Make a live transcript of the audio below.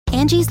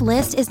Angie's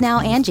List is now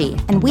Angie,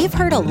 and we've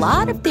heard a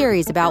lot of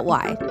theories about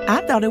why.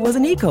 I thought it was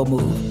an eco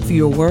move.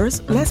 Fewer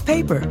words, less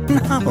paper.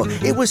 No,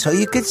 it was so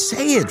you could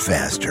say it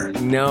faster.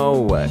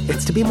 No,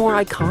 it's to be more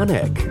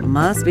iconic.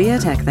 Must be a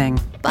tech thing.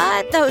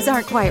 But those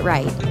aren't quite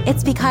right.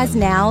 It's because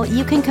now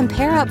you can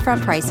compare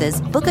upfront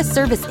prices, book a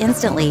service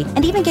instantly,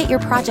 and even get your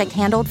project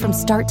handled from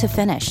start to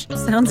finish.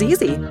 Sounds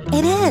easy.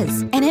 It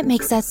is, and it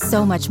makes us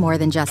so much more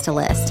than just a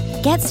list.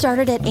 Get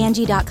started at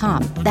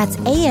Angie.com. That's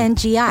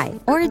ANGI,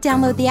 or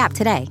download the app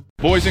today.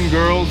 Boys and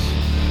girls,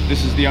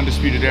 this is the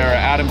Undisputed Era.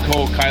 Adam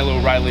Cole, Kyle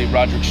O'Reilly,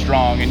 Roderick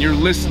Strong, and you're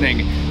listening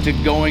to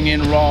Going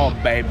In Raw,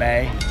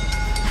 baby.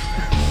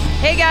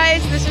 Hey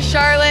guys, this is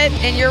Charlotte,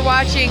 and you're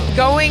watching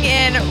Going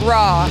In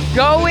Raw.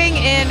 Going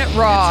In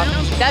Raw.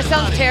 That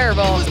sounds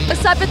terrible.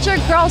 What's up, it's your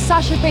girl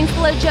Sasha Banks,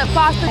 the legit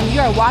boss, and you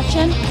are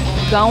watching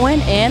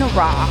Going In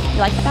Raw. You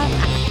like that?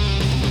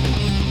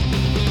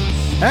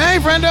 Hey,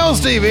 friendo,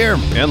 Steve here.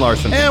 And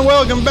Larson. And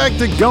welcome back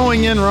to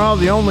Going In Raw,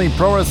 the only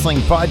pro wrestling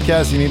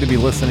podcast you need to be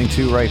listening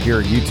to right here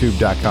at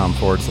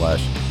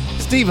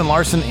youtube.com/Steven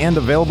Larson, and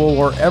available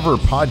wherever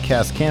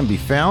podcasts can be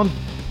found.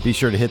 Be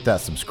sure to hit that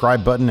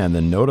subscribe button and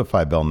the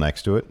notify bell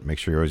next to it. Make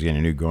sure you're always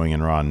getting new Going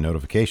In Raw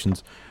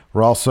notifications.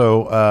 We're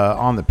also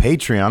on the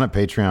Patreon at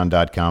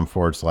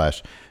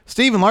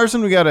patreon.com/Steven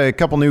Larson. We got a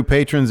couple new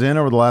patrons in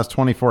over the last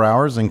 24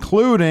 hours,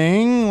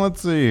 including,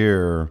 let's see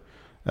here,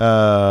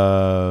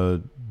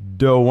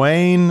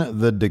 Dwayne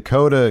the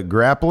Dakota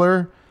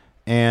Grappler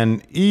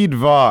and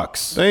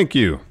Eadvox. Thank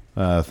you.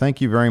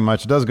 Thank you very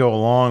much. It does go a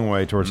long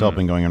way towards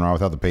helping Going In Raw.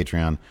 Without the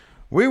Patreon,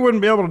 we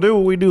wouldn't be able to do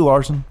what we do,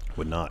 Larson.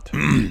 Would not.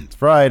 It's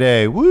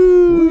Friday.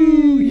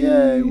 Woo!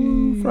 Yay!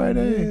 Woo!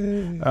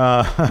 Friday.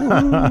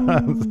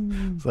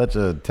 Such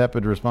a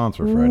tepid response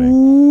for Friday.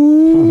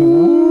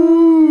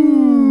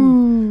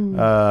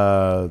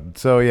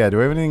 So yeah, do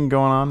we have anything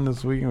going on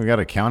this week? We got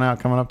a count out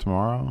coming up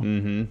tomorrow.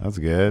 Mm-hmm. That's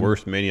good.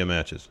 Worst Mania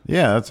matches.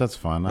 Yeah, that's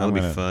fun. That'll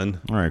be fun.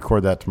 I'm gonna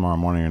record that tomorrow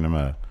morning, and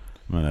I'm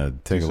gonna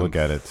take a look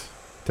at it.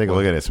 Take a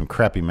look at it. Some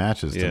crappy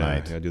matches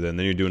tonight. Yeah, do that. And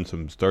then you're doing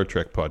some Star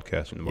Trek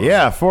podcasting tomorrow.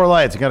 Yeah, 4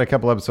 Lights. You got a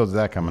couple episodes of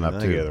that coming up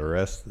too. I get the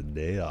rest of the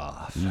day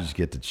off. You just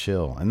get to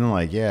chill, and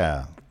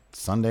then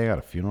Sunday I got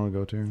a funeral to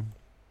go to.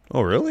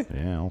 Oh, really?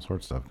 Yeah, all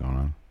sorts of stuff going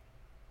on.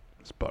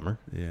 It's a bummer.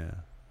 Yeah.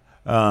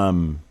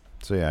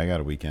 So yeah, I got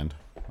a weekend.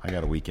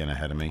 ahead of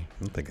me. I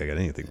don't think I got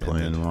anything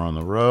planned. And then we're on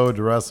the road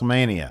to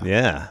WrestleMania.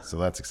 Yeah. So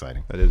that's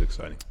exciting. That is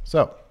exciting.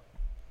 So,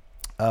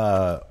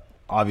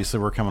 obviously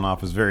we're coming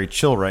off as very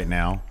chill right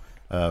now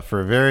for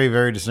a very,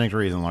 very distinct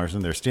reason,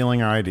 Larson. They're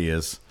stealing our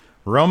ideas.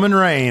 Roman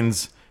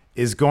Reigns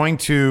is going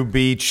to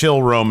be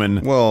chill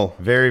Roman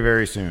very,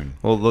 very soon.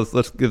 Well,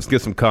 let's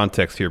get some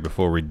context here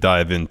before we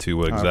dive into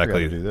what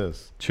exactly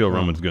chill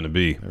Roman's going to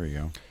be. There we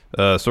go.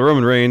 So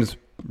Roman Reigns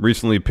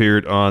recently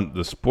appeared on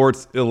the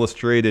Sports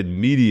Illustrated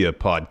Media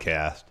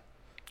podcast.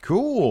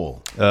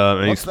 Cool.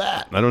 What's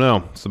that? I don't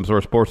know. Some sort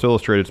of Sports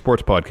Illustrated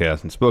sports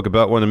podcast, and spoke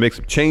about wanting to make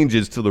some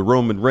changes to the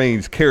Roman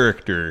Reigns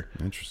character.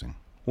 Interesting.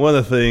 One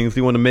of the things,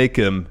 you want to make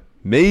him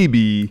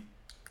maybe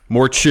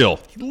more chill.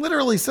 He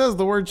literally says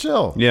the word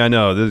chill. Yeah, I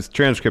know. These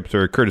transcripts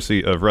are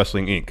courtesy of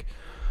Wrestling Inc.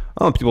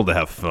 I want people to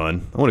have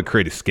fun. I want to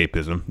create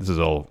escapism. This is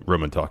all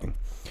Roman talking.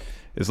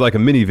 It's like a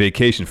mini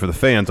vacation for the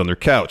fans on their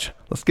couch.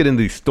 Let's get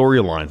into these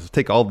storylines. Let's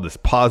take all of this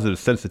positive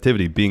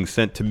sensitivity being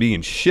sent to me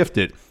and shift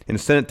it and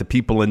send it to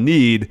people in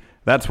need.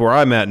 That's where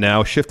I'm at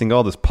now, shifting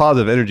all this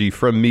positive energy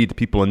from me to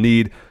people in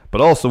need, but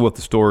also with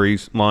the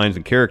stories, lines,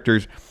 and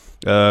characters,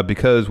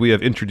 because we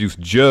have introduced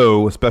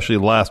Joe, especially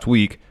last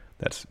week.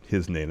 That's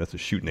his name. That's a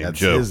shoot name,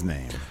 Joe. That's his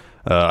name.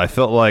 I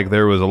felt like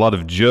there was a lot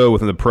of Joe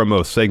within the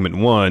promo segment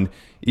 1,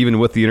 even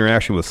with the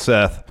interaction with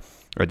Seth.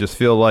 I just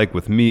feel like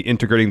with me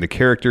integrating the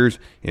characters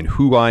and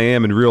who I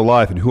am in real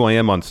life and who I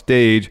am on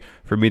stage,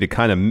 for me to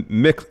kind of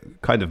mix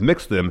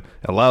them,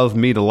 allows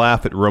me to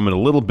laugh at Roman a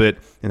little bit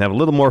and have a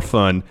little more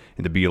fun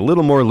and to be a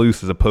little more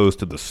loose as opposed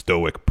to the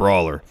stoic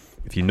brawler.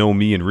 If you know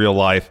me in real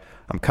life,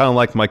 I'm kind of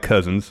like my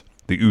cousins,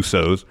 the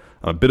Usos.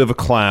 I'm a bit of a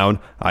clown.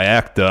 I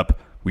act up.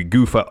 We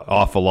goof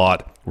off a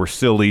lot. We're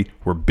silly.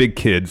 We're big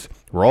kids.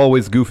 We're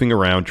always goofing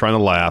around, trying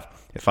to laugh.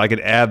 If I could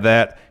add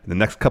that in the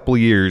next couple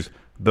of years,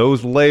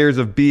 those layers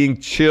of being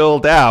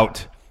chilled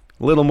out,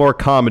 a little more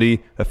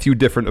comedy, a few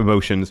different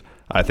emotions,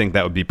 I think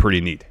that would be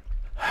pretty neat.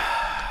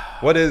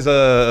 What is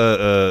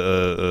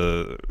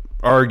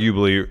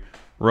arguably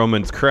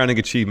Roman's crowning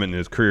achievement in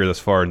his career thus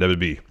far in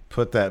WWE?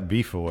 Put that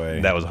beef away.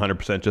 That was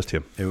 100% just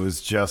him. It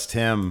was just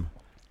him,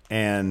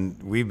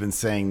 and we've been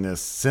saying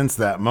this since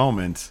that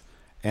moment.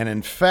 And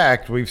in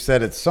fact, we've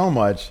said it so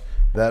much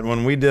that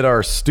when we did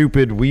our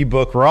stupid We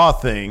Book Raw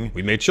thing,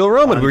 we made Chill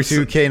Roman. On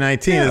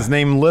 2K19, his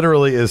name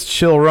literally is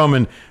Chill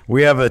Roman.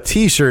 We have a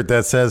T-shirt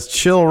that says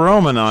Chill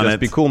Roman on it.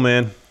 Just be cool,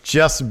 man.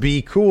 Just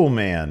be cool,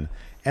 man.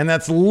 And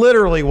that's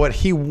literally what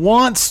he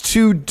wants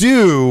to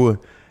do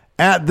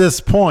at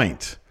this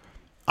point.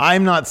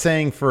 I'm not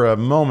saying for a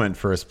moment,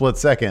 for a split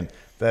second,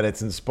 that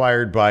it's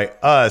inspired by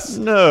us.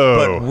 No.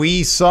 But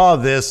we saw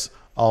this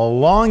a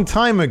long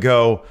time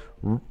ago.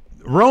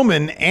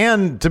 Roman,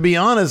 and to be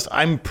honest,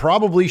 I'm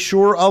probably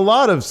sure a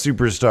lot of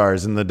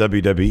superstars in the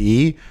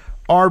WWE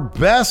are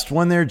best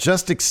when they're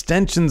just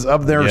extensions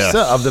of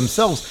of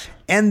themselves,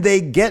 and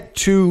they get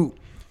to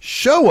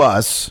show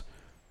us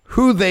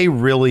who they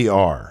really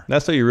are.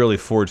 That's how you really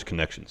forge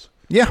connections.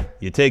 Yeah.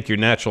 You take your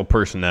natural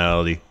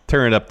personality,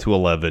 turn it up to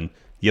 11,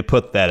 you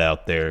put that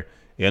out there,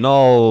 and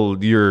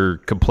all your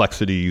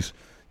complexities,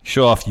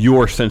 show off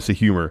your sense of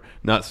humor,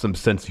 not some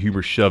sense of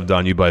humor shoved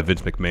on you by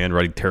Vince McMahon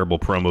writing terrible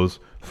promos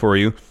for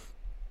you.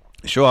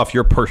 Show off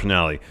your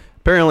personality.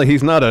 Apparently,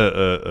 he's not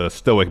a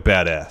stoic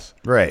badass.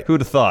 Right.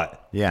 Who'd have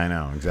thought? Yeah, I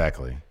know,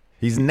 exactly.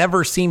 He's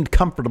never seemed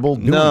comfortable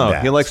doing that. No,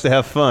 he likes to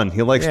have fun.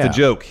 He likes to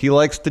joke. He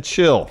likes to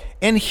chill.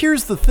 And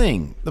here's the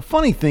thing. The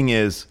funny thing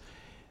is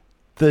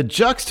the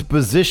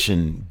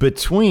juxtaposition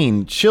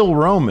between Chill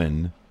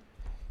Roman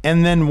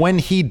and then when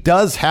he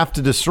does have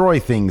to destroy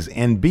things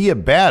and be a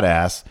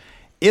badass,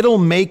 it'll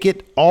make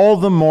it all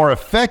the more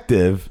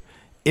effective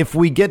if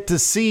we get to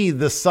see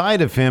the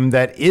side of him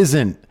that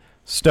isn't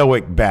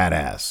stoic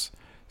badass.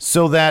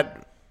 So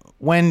that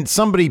when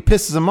somebody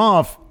pisses him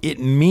off, it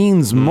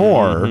means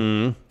more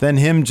than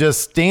him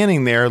just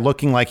standing there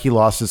looking like he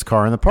lost his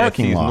car in the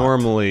parking lot. He's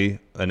normally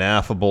an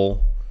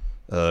affable,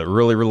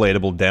 really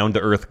relatable,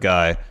 down-to-earth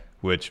guy,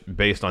 which,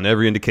 based on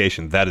every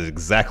indication, that is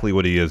exactly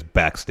what he is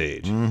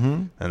backstage.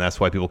 And that's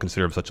why people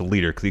consider him such a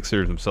leader, because he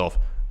considers himself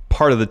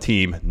part of the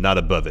team, not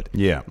above it.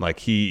 Yeah. Like,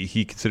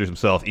 he considers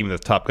himself, even the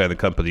top guy in the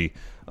company,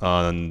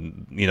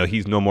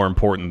 he's no more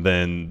important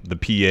than the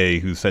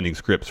PA who's sending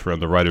scripts from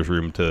the writer's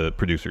room to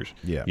producers.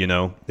 Yeah.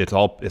 It's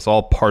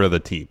all part of the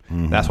team.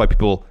 That's why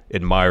people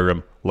admire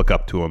him, look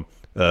up to him,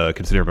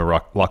 consider him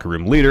a locker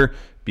room leader,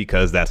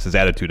 because that's his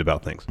attitude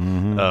about things.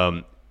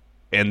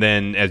 And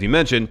then, as you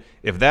mentioned,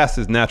 if that's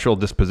his natural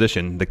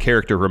disposition, the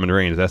character Roman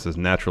Reigns, that's his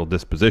natural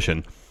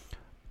disposition,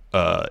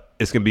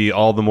 it's going to be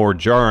all the more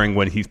jarring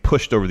when he's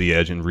pushed over the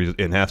edge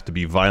and has to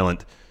be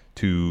violent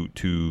to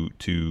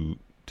do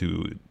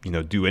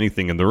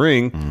anything in the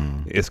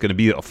ring. It's going to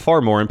be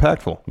far more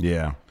impactful.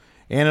 Yeah.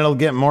 And it'll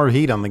get more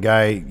heat on the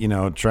guy,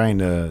 trying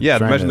to... Yeah,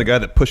 imagine the guy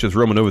that pushes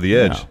Roman over the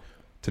edge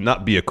to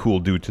not be a cool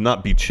dude, to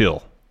not be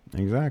chill.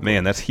 Exactly.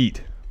 Man, that's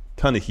heat.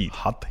 Ton of heat.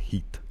 Hot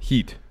heat.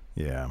 Heat.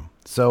 Yeah.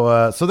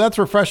 So that's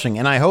refreshing.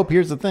 And I hope,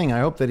 here's the thing, I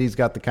hope that he's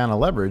got the kind of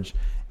leverage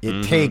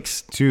it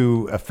takes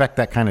to affect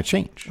that kind of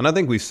change. And I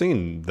think we've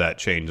seen that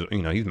change.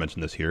 He's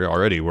mentioned this here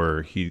already,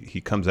 where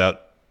he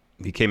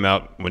came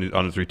out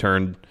on his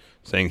return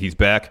saying he's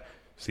back,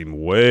 seemed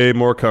way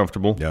more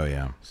comfortable. Oh,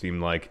 yeah.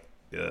 Seemed like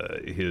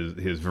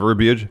his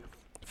verbiage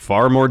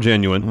far more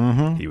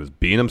genuine. He was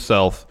being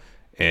himself,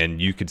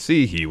 and you could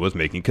see he was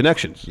making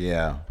connections.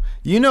 Yeah.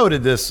 You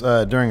noted this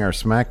during our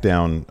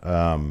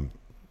SmackDown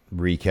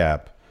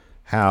recap,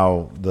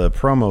 how the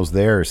promos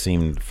there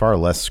seemed far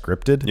less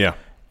scripted. Yeah.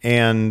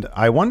 And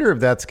I wonder if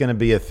that's going to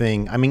be a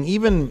thing. I mean,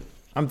 even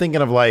I'm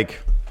thinking of like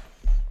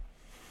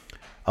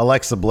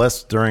Alexa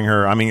Bliss during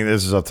her,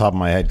 this is off the top of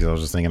my head because I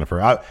was just thinking of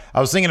her. I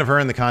was thinking of her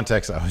in the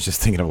context. I was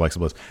just thinking of Alexa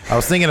Bliss. I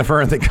was thinking of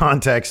her in the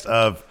context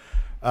of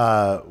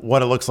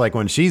what it looks like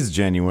when she's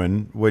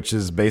genuine, which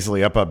is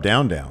basically up, up,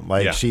 down, down.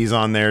 Like she's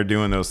on there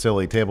doing those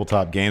silly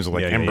tabletop games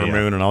with like Ember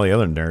Moon and all the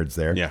other nerds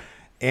there. Yeah.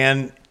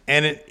 And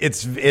it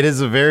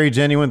is a very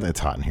genuine.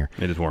 It's hot in here.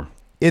 It is warm.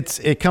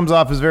 It comes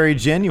off as very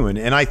genuine,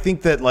 and I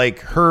think that like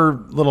her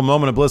little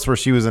moment of bliss where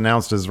she was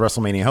announced as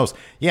WrestleMania host,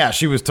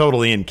 she was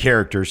totally in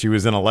character. She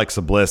was in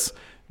Alexa Bliss,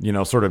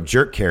 sort of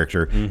jerk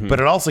character, but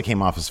it also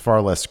came off as far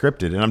less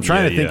scripted. And I'm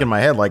trying to think in my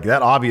head, like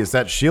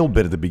that Shield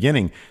bit at the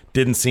beginning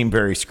didn't seem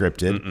very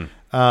scripted.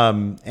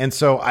 And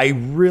so I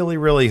really,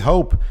 really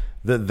hope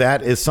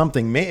that is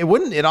something.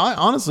 It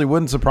honestly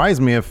wouldn't surprise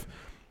me if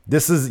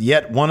this is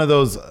yet one of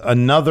those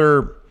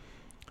another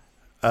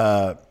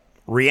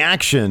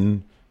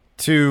reaction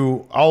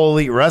to All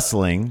Elite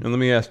Wrestling. And let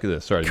me ask you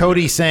this. Sorry.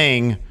 Cody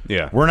saying,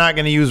 we're not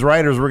going to use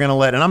writers. We're going to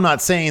let, and I'm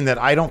not saying that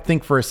I don't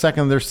think for a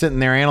second they're sitting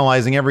there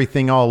analyzing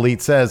everything All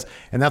Elite says,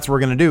 and that's what we're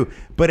going to do.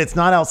 But it's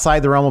not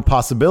outside the realm of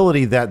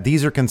possibility that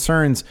these are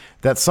concerns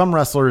that some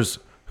wrestlers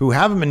who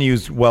haven't been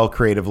used well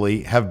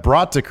creatively have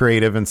brought to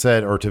creative and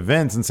said, or to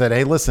Vince and said,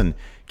 hey, listen,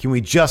 can we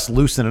just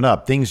loosen it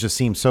up? Things just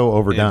seem so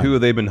overdone. And who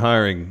have they been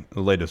hiring the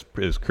latest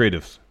as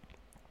creatives?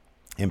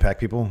 Impact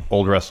people?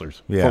 Old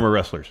wrestlers. Former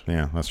wrestlers.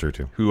 Yeah, that's true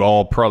too. Who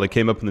all probably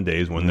came up in the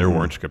days when there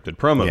weren't scripted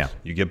promos. Yeah.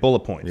 You get bullet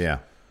points. Yeah.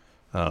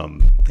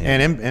 And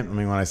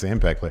when I say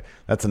Impact,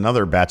 that's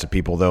another batch of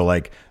people though,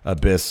 like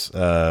Abyss,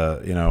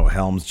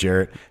 Helms,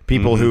 Jarrett,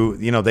 people who,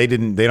 they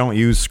don't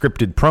use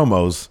scripted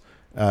promos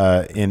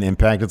in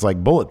Impact. It's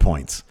like bullet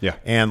points. Yeah.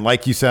 And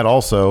like you said,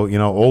 also,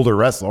 older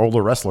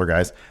wrestler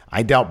guys,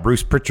 I doubt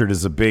Bruce Pritchard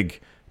is a big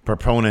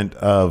proponent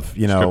of,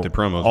 scripted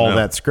promos, all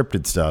that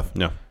scripted stuff.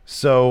 No.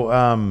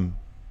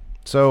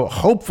 So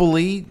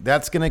hopefully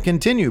that's going to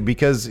continue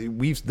because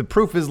the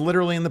proof is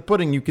literally in the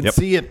pudding. You can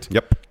see it.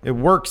 Yep. It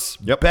works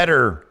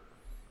better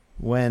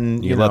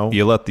when you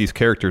let these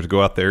characters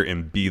go out there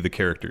and be the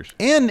characters.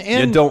 And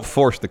you don't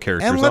force the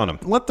characters on them.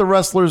 Let the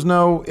wrestlers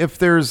know if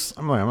there's.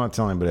 I'm not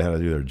telling anybody how to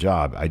do their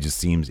job. It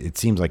seems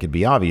like it'd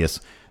be obvious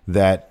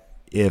that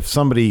if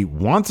somebody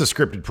wants a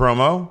scripted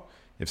promo,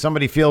 if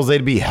somebody feels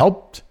they'd be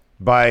helped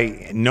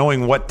by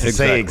knowing what to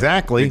say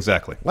exactly,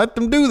 let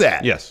them do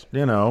that. Yes.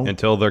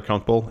 Until they're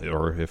comfortable,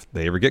 or if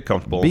they ever get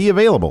comfortable. Be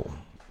available.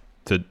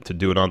 To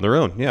do it on their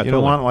own. Yeah, you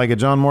don't want like a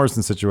John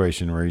Morrison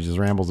situation where he just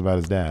rambles about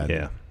his dad.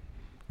 Yeah.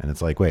 And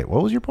it's like, wait,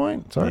 what was your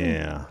point? Sorry.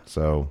 Yeah.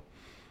 So,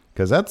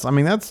 because that's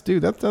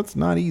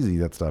not easy,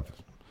 that stuff.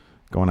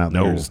 Going out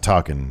there just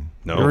talking.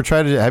 No.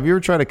 Have you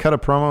ever tried to cut a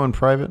promo in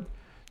private?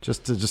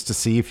 Just to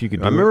see if you could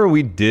do I remember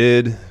we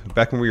did,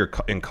 back when we were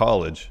in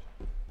college,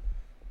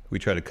 we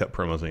tried to cut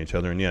promos on each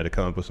other, and to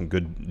come up with some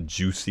good,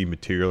 juicy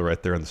material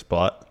right there on the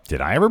spot.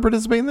 Did I ever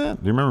participate in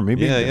that? Do you remember me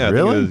being Yeah,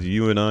 really? I think it was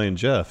you and I and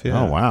Jeff.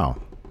 Yeah. Oh, wow.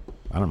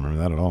 I don't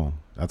remember that at all.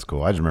 That's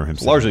cool. I just remember him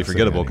It's largely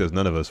forgettable because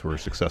none of us were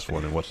successful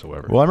in it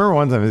whatsoever. Well, I remember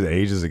one time,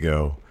 ages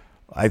ago,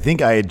 I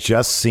think I had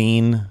just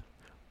seen,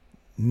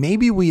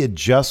 maybe we had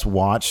just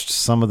watched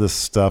some of the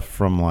stuff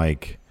from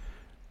like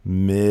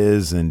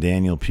Miz and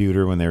Daniel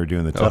Puder when they were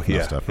doing the Tough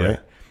Enough stuff, right?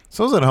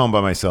 So I was at home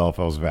by myself.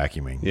 I was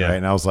vacuuming, right?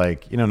 And I was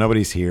like,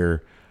 nobody's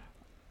here.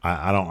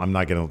 I'm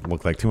not going to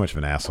look like too much of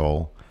an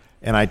asshole.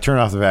 And I turned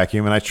off the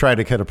vacuum and I tried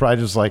to cut a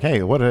project. Just like, hey,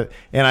 it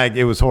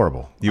was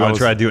horrible. You want to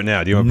try to do it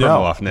now? Do you want a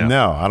promo off now?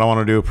 No, I don't want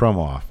to do a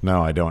promo off.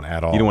 No, I don't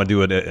at all. You don't want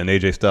to do an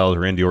AJ Styles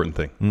or Randy Orton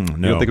thing? No. You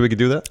don't think we could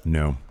do that?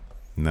 No.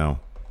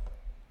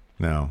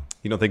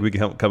 You don't think we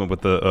can come up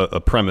with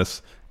a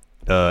premise,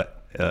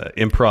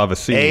 improv a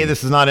scene? A,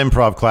 this is not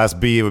improv class.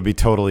 B, it would be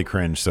totally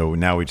cringe. So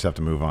now we just have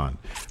to move on.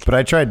 But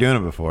I tried doing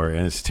it before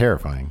and it's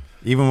terrifying.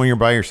 Even when you're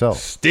by yourself.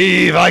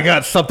 Steve, I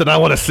got something I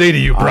want to say to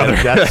you, brother.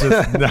 That's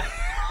just...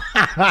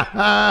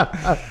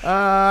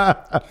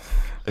 I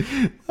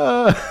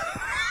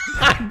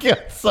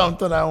got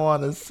something I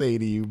want to say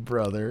to you,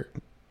 brother.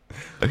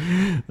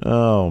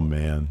 Oh,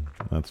 man.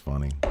 That's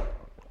funny. All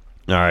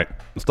right.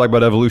 Let's talk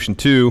about Evolution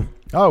 2.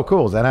 Oh,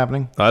 cool. Is that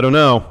happening? I don't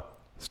know.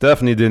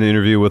 Stephanie did an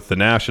interview with The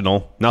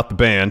National, not the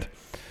band,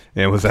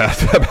 and was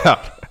asked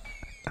about...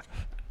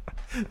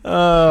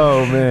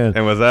 Oh, man.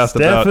 And was asked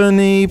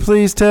Stephanie,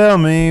 please tell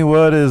me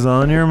what is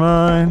on your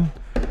mind.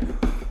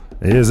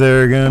 Is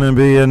there going to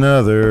be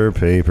another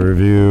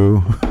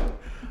pay-per-view?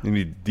 You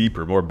need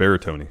deeper, more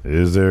baritone.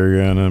 Is there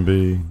going to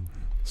be?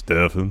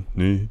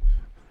 Stephanie,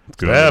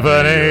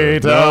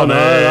 tell me,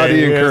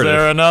 is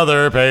there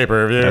another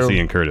pay-per-view? That's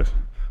Ian Curtis.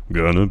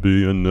 Gonna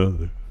be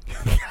another.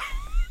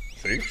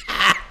 See?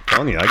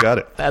 Telling you, I got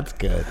it. That's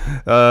good.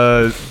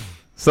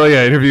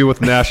 Interview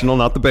with National,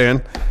 not the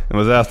band, and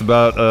was asked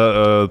about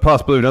the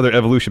possibility of another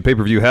Evolution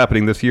pay-per-view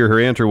happening this year. Her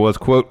answer was,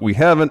 quote, "We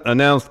haven't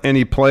announced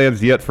any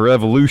plans yet for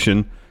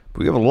Evolution.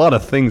 We have a lot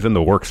of things in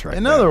the works right now."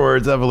 In other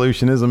words,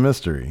 Evolution is a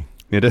mystery.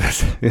 It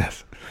is,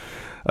 yes.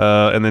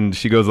 And then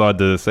she goes on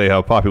to say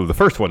how popular the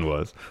first one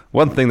was.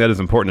 One thing that is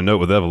important to note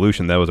with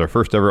Evolution, that was our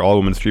first ever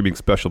all-women streaming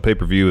special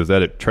pay-per-view, is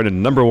that it trended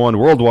 #1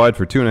 worldwide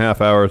for 2.5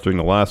 hours during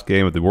the last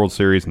game of the World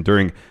Series and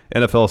during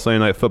NFL Sunday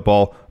Night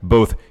Football.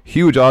 Both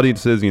huge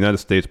audiences in the United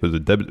States, but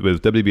it was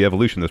WWE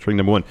Evolution that's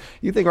trending #1.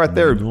 You think right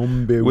there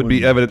would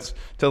be evidence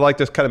to like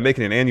just kind of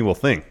making an annual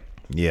thing.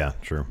 Yeah,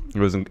 true. It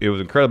was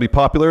incredibly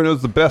popular, and it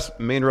was the best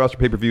main roster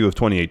pay-per-view of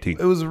 2018.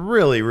 It was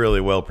really,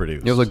 really well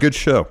produced. It was a good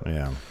show.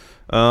 Yeah.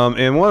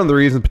 And one of the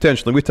reasons,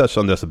 potentially, we touched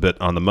on this a bit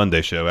on the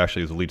Monday show.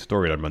 Actually, it was the lead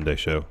story on our Monday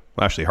show.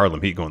 Well, actually,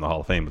 Harlem Heat going to the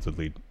Hall of Fame was the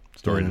lead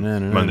story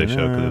on Monday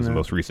show because it was the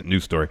most recent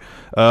news story.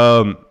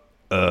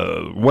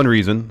 One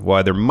reason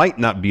why there might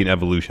not be an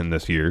Evolution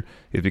this year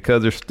is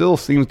because there still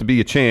seems to be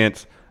a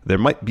chance there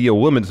might be a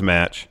women's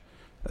match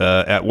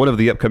at one of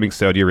the upcoming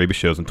Saudi Arabia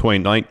shows in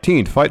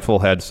 2019.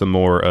 Fightful had some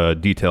more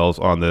details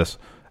on this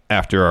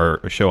after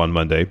our show on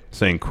Monday,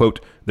 saying,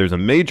 quote, "There's a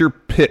major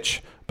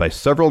pitch by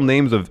several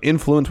names of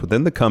influence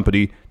within the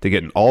company to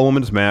get an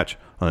all-women's match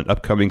on an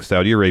upcoming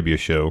Saudi Arabia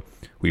show.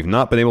 We've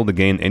not been able to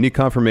gain any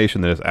confirmation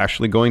that it's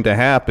actually going to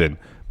happen,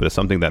 but it's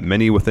something that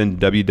many within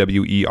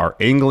WWE are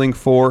angling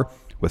for,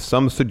 with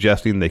some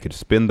suggesting they could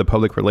spin the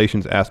public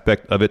relations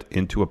aspect of it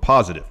into a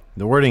positive."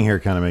 The wording here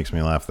kind of makes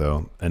me laugh,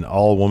 though. An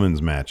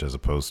all-women's match as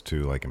opposed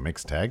to like a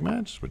mixed tag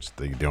match, which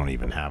they don't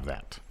even have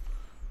that.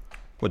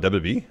 What,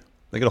 WWE?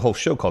 They got a whole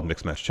show called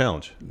Mixed Match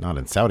Challenge. Not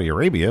in Saudi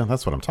Arabia.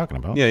 That's what I'm talking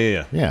about.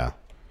 Yeah.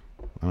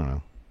 I don't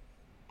know.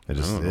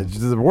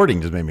 The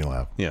wording just made me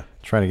laugh. Yeah.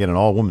 Trying to get an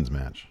all-women's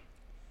match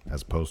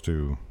as opposed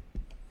to,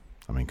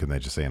 couldn't they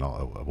just say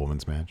a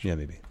women's match? Yeah,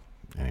 maybe.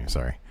 Anyway,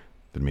 sorry.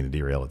 Didn't mean to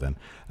derail it then.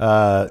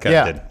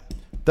 Did.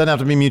 Doesn't have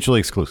to be mutually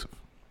exclusive.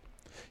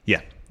 Yeah.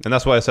 And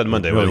that's why I said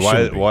Monday. It really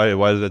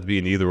why does that be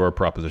an either-or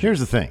proposition? Here's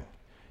the thing.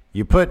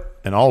 You put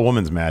an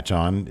all-women's match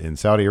on in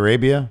Saudi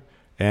Arabia,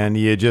 and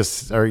you're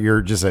just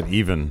at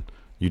even.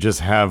 You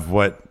just have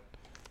what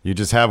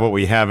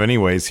we have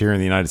anyways here in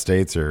the United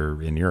States or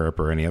in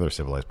Europe or any other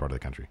civilized part of the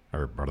country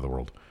or part of the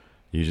world.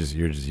 You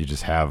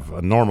just have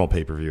a normal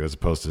pay-per-view as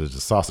opposed to just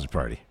a sausage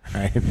party,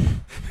 right?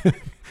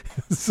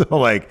 So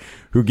like,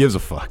 who gives a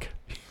fuck?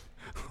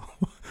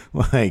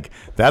 Like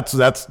that's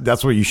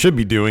what you should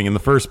be doing in the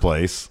first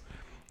place.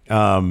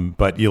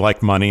 But you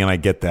like money, and I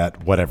get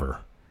that.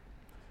 Whatever.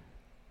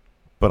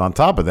 But on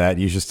top of that,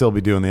 you should still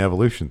be doing the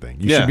evolution thing.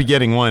 You should be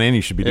getting one, and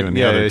you should be doing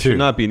the other too. It should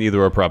not be an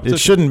either or proposition. It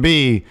shouldn't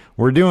be,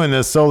 we're doing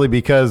this solely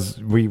because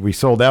we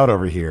sold out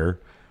over here.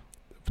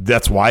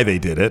 That's why they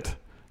did it.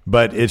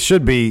 But it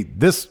should be,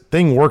 this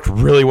thing worked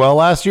really well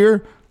last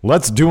year.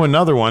 Let's do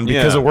another one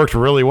because it worked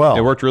really well.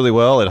 It worked really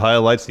well. It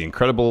highlights the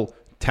incredible,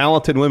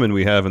 talented women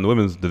we have in the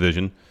women's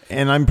division.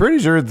 And I'm pretty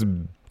sure it's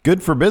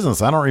good for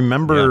business. I don't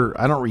remember,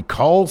 I don't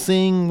recall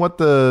seeing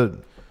what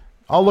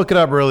I'll look it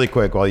up really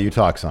quick while you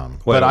talk some.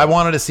 But I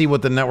wanted to see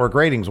what the network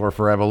ratings were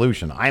for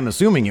Evolution. I'm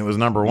assuming it was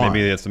number one.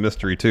 Maybe it's a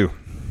mystery too.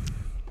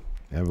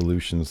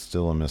 Evolution's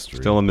still a mystery.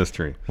 Still a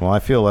mystery. Well, I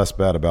feel less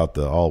bad about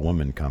the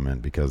all-woman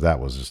comment because that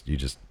was you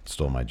just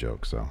stole my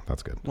joke, so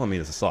that's good. Well, I mean,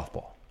 it's a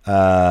softball.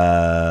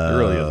 It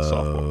really is a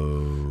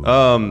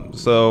softball.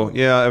 So,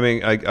 yeah, I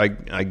mean,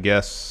 I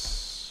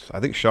guess, I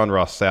think Sean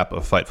Ross Sapp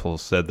of Fightful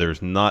said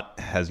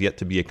has yet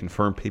to be a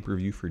confirmed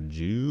pay-per-view for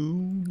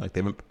June. Like,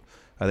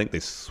 I think they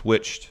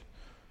switched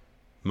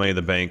Money in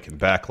the Bank and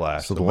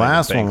Backlash. So the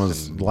last one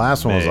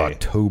was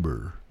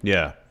October.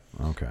 Yeah.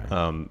 Okay.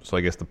 So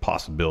I guess the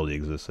possibility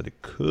exists that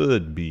it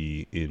could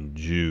be in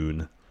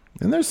June.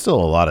 And there's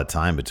still a lot of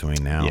time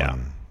between now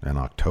and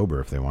October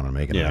if they want to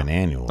make it an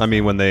annual. I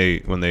mean, when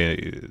they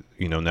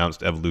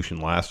announced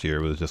Evolution last year,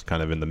 it was just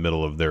kind of in the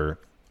middle of their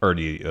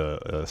already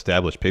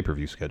established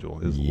pay-per-view schedule.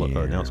 It was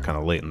announced kind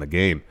of late in the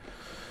game.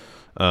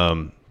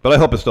 But I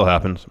hope it still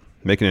happens.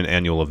 Making an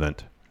annual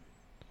event.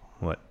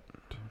 What?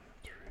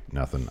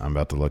 Nothing. I'm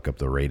about to look up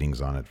the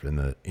ratings on it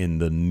in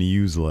the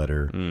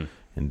newsletter.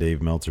 In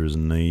Dave Meltzer's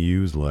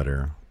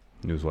newsletter.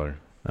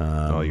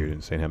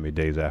 You're saying how many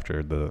days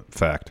after the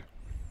fact.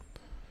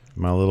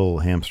 My little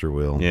hamster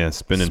wheel. Yeah,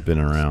 spinning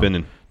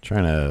around.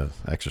 Trying to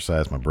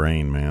exercise my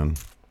brain, man.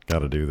 Got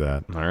to do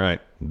that. All right.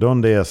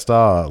 Donde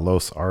está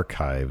los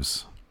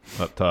archives?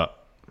 Up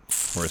top,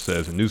 where it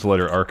says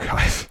newsletter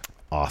archive.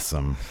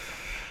 Awesome.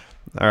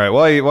 All right.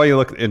 While you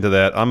look into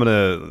that, I'm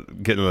going to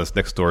get into this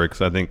next story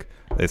because I think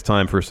it's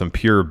time for some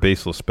pure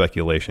baseless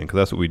speculation because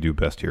that's what we do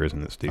best here,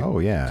 isn't it, Steve? Oh,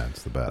 yeah.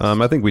 It's the best.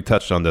 I think we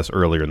touched on this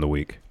earlier in the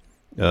week.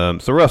 So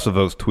Russell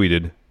Votes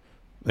tweeted,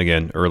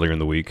 again, earlier in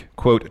the week,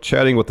 quote,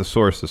 chatting with the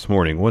source this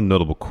morning, one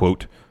notable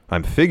quote,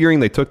 I'm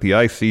figuring they took the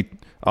IC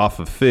off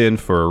of Finn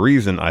for a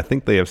reason. I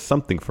think they have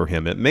something for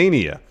him at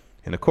Mania.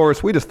 And, of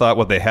course, we just thought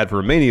what they had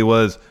for Mania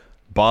was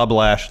Bob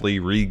Lashley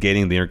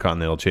regaining the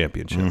Intercontinental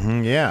Championship.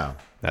 Mm-hmm, yeah.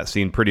 That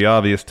seemed pretty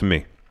obvious to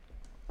me.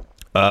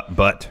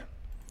 But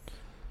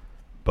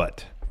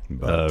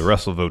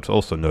Russell Votes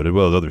also noted,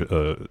 well,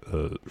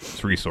 other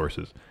three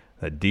sources,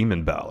 that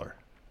Demon Balor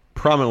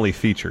prominently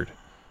featured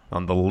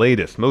on the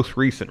latest, most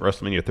recent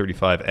WrestleMania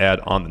 35 ad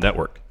on the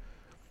network.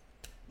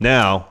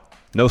 Now,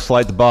 no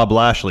slight to Bob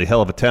Lashley,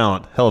 hell of a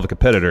talent, hell of a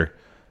competitor.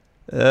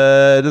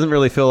 It doesn't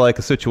really feel like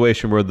a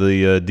situation where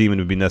the Demon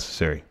would be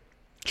necessary.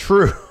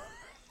 True.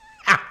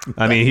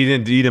 I mean, he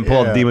didn't pull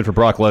out the Demon for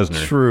Brock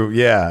Lesnar. True.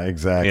 Yeah,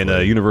 exactly. In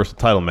a Universal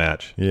title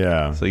match.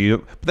 Yeah. So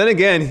but then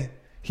again,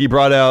 he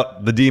brought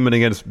out the Demon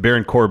against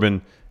Baron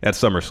Corbin at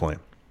SummerSlam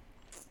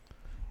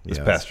this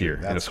past year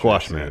in a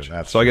squash match.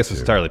 So I guess it's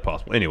entirely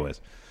possible.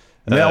 Anyways.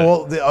 Yeah,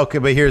 okay,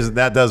 but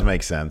that does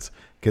make sense.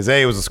 Because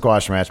it was a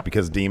squash match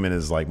because Demon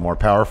is like more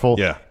powerful.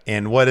 Yeah.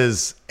 And what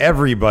is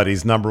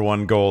everybody's number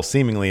one goal,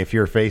 seemingly, if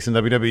you're facing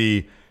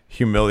WWE,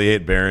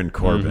 humiliate Baron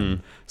Corbin.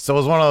 Mm-hmm. So it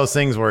was one of those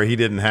things where he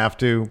didn't have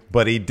to,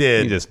 but he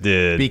did. He just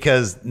did.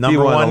 Because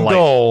number one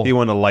goal. He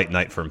won a light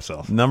night for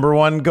himself. Number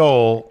one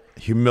goal,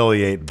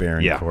 humiliate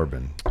Baron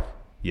Corbin.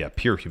 Yeah,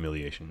 pure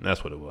humiliation.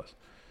 That's what it was.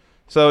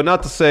 So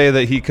not to say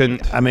that he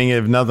couldn't. I mean,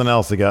 if nothing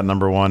else, it got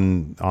number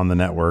one on the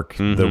network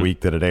the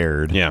week that it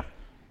aired. Yeah.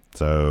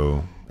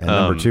 So, and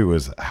number two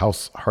was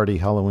House Hardy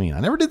Halloween. I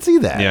never did see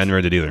that. Yeah, I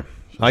never did either.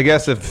 I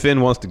guess if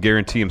Finn wants to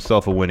guarantee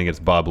himself a win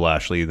against Bob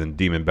Lashley, then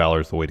Demon Balor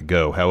is the way to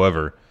go.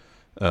 However,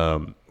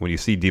 when you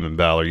see Demon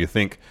Balor, you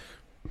think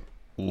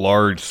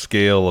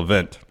large-scale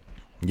event.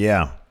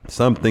 Yeah.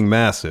 Something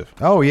massive.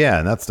 Oh,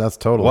 yeah, that's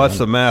totally. What's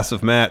a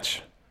massive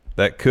match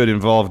that could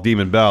involve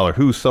Demon Balor?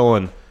 Who's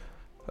someone,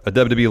 a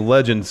WWE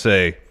legend,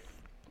 say,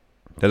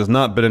 that has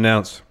not been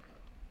announced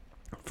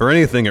for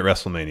anything at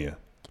WrestleMania?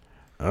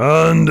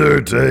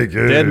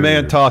 Undertaker. Dead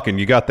Man Talking.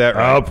 You got that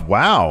right.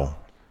 Wow.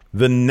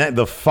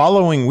 The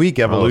following week,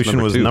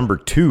 Evolution was number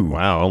two.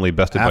 Wow, only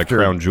bested by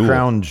Crown Jewel.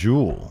 Crown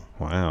Jewel.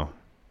 Wow.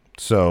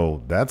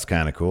 So that's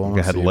kind of cool.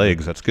 It had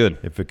legs. That's good.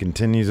 If it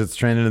continues its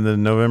trend in the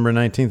November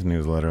 19th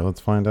newsletter,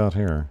 let's find out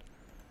here.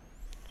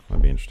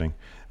 That'd be interesting.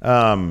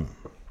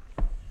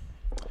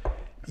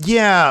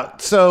 Yeah,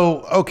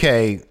 so,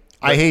 okay.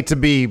 I hate to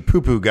be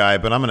poo-poo guy,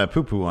 but I'm going to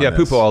poo-poo on this. Yeah,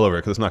 poo-poo all over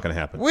it because it's not going to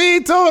happen.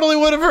 We totally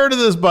would have heard of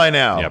this by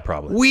now. Yeah,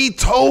 probably. We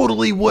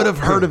totally would have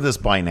heard of this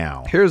by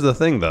now. Here's the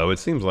thing, though. It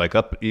seems like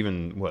up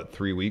even,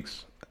 3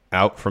 weeks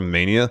out from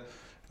Mania,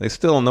 they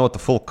still don't know what the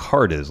full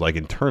card is, like,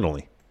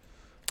 internally.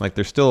 Like,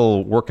 they're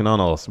still working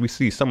on all this. We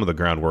see some of the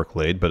groundwork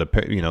laid, but,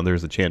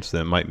 there's a chance that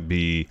it might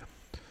be,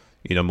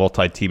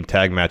 multi-team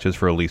tag matches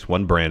for at least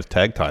one brand's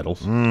tag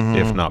titles,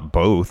 if not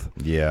both.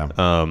 Yeah.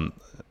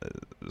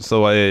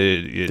 So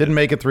didn't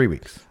make it 3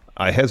 weeks.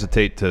 I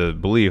hesitate to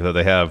believe that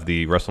they have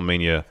the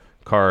WrestleMania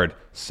card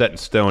set in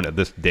stone at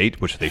this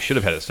date, which they should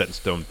have had it set in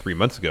stone 3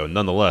 months ago.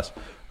 Nonetheless,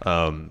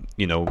 I've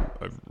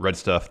read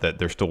stuff that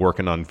they're still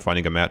working on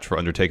finding a match for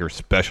Undertaker,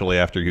 especially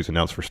after he was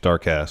announced for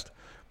StarCast.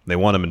 They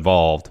want him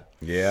involved.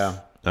 Yeah.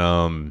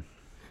 If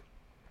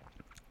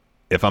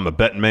I'm a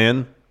betting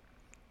man,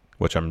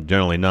 which I'm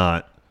generally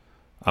not,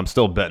 I'm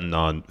still betting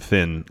on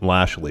Finn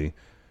Lashley.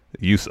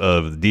 Use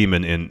of the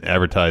Demon in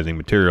advertising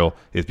material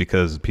is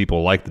because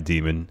people like the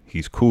Demon.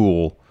 He's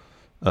cool,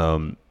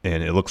 and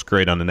it looks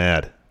great on an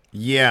ad.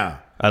 Yeah.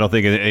 I don't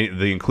think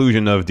the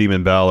inclusion of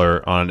Demon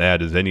Balor on an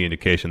ad is any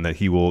indication that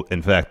he will,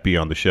 in fact, be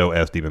on the show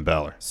as Demon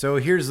Balor. So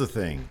here's the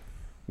thing.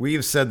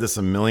 We've said this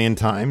a million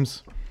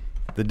times.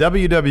 The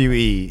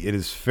WWE, it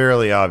is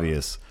fairly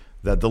obvious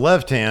that the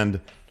left hand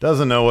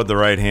doesn't know what the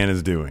right hand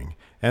is doing.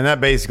 And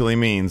that basically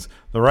means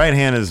the right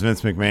hand is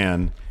Vince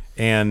McMahon,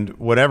 and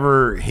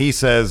whatever he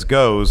says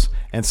goes,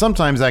 and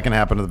sometimes that can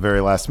happen at the very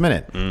last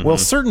minute. Mm-hmm. Well,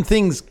 certain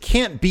things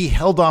can't be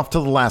held off to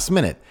the last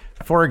minute.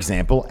 For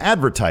example,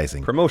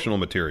 advertising. Promotional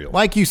material.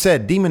 Like you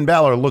said, Demon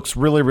Balor looks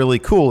really, really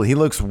cool. He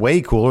looks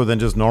way cooler than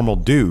just normal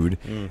dude.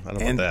 I don't know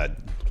about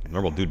that.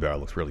 Normal dude Balor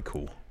looks really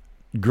cool.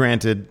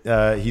 Granted,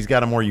 he's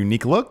got a more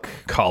unique look.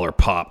 Collar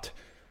popped.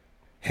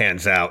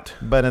 Hands out.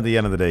 But at the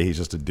end of the day, he's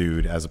just a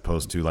dude as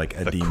opposed to like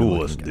a the demon.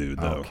 Coolest dude,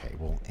 though. Okay,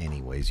 well,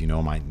 anyways, you know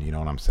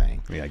what I'm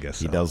saying. Yeah, I guess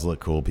he so. does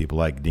look cool. People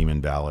like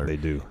Demon Balor. They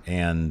do.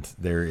 And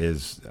there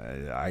is,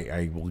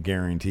 I will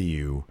guarantee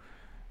you,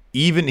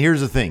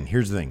 here's the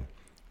thing.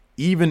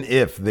 Even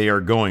if they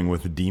are going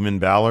with Demon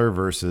Balor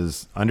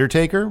versus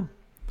Undertaker,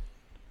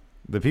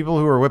 the people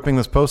who are whipping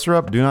this poster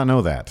up do not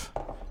know that.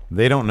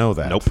 They don't know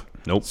that. Nope.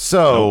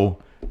 So.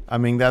 Nope. I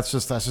mean, that's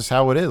just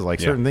how it is. Like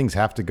certain things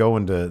have to go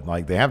into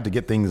they have to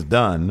get things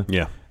done.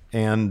 Yeah.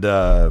 And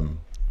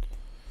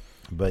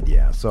but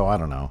yeah, so I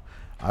don't know.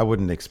 I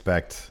wouldn't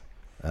expect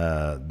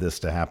this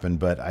to happen,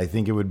 but I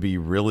think it would be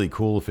really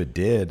cool if it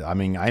did. I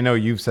mean, I know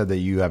you've said that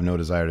you have no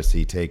desire to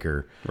see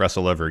Taker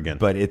wrestle ever again,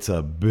 but it's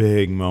a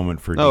big moment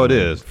for it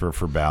is for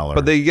Balor.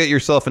 But they get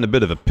yourself in a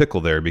bit of a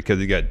pickle there because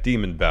you got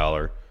Demon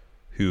Balor,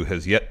 who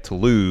has yet to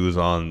lose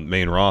on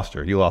main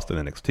roster. He lost in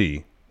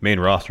NXT. Main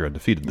roster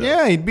undefeated though.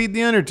 Yeah, he'd beat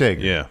the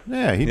Undertaker. Yeah,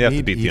 he'd have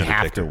to beat the Undertaker.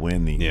 Have to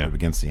win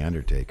against the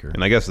Undertaker.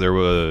 And I guess there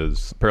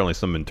was apparently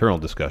some internal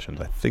discussions.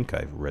 I think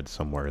I've read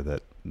somewhere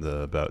that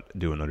about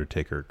doing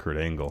Undertaker Kurt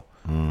Angle,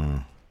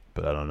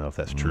 but I don't know if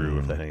that's true.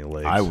 If that had any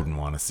legs, I wouldn't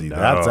want to see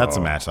that. That's a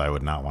match I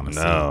would not want to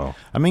see.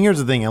 I mean, here's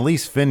the thing: at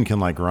least Finn can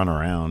run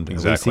around.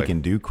 Exactly. At least he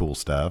can do cool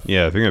stuff.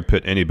 Yeah, if you're gonna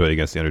pit anybody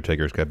against the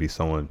Undertaker, it's got to be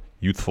someone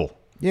youthful.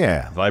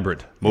 Yeah,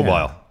 vibrant,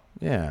 mobile.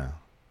 Yeah.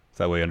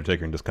 That way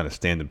Undertaker can just kind of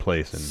stand in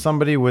place. And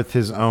somebody with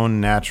his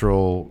own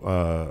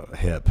natural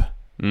hip.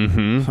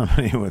 Mm-hmm.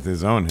 Somebody with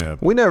his own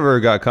hip. We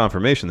never got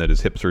confirmation that his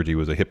hip surgery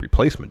was a hip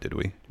replacement, did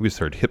we? We just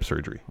heard hip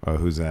surgery. Oh,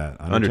 who's that?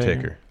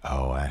 Undertaker.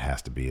 Oh, that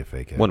has to be a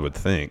fake hip. One would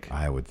think.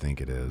 I would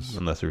think it is.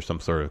 Unless there's some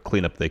sort of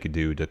cleanup they could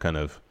do to kind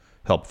of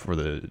help for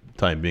the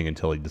time being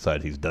until he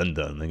decides he's done.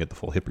 They get the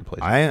full hip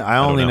replacement. I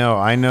only know.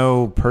 I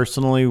know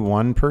personally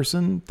one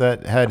person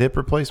that had hip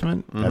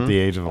replacement at the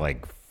age of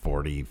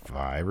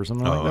 45 or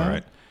something like that. All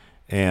right.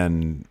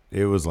 And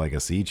it was like a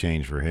sea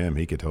change for him.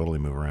 He could totally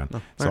move around.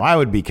 So I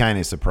would be kind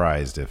of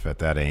surprised if at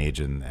that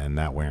age and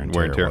that wear and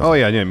tear. Oh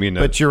yeah, I mean.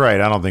 But you're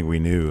right. I don't think we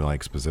knew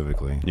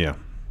specifically. Yeah.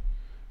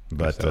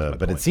 But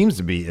it seems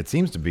to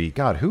be.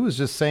 God, who was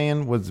just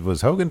saying? Was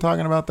Hogan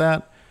talking about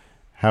that?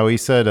 How he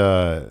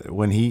said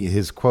when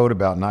his quote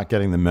about not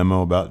getting the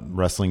memo about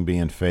wrestling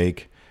being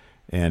fake,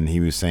 and he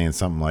was saying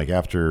something like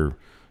after.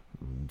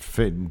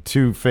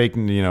 Two fake,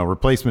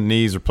 replacement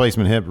knees,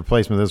 replacement hip,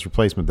 replacement this,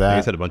 replacement that.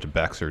 He's had a bunch of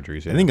back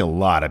surgeries. Yeah. I think a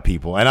lot of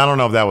people, and I don't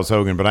know if that was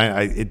Hogan, but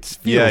it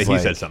feels he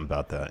said something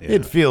about that. Yeah.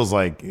 It feels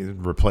like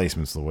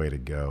replacement's the way to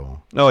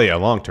go. Oh yeah,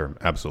 long term,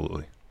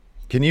 absolutely.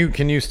 Can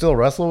you still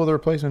wrestle with a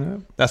replacement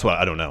hip? That's what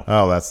I don't know.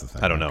 Oh, that's the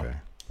thing. I don't know.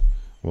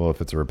 Well,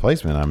 if it's a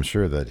replacement, I'm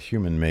sure that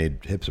human-made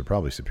hips are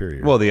probably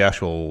superior. Well, the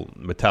actual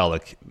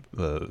metallic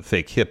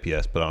fake hip,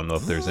 yes, but I don't know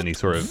if there's any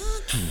sort of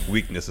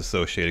weakness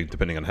associated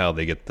depending on how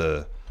they get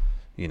the.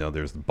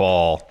 There's the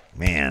ball.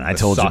 Man, I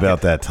told you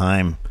about that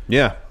time.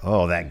 Yeah.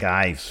 Oh, that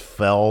guy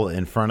fell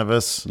in front of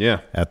us.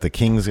 Yeah. At the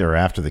Kings or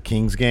after the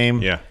Kings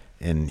game. Yeah.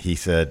 And he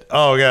said,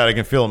 "Oh God, I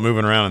can feel it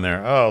moving around in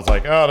there." Oh, it's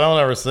like, "Oh,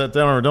 don't ever sit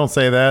down or don't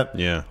say that."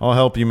 Yeah. I'll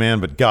help you, man.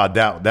 But God,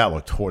 that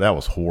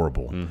was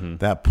horrible. Mm-hmm.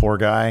 That poor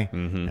guy.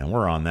 Mm-hmm. And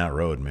we're on that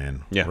road,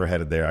 man. Yeah. We're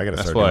headed there. I got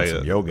to start doing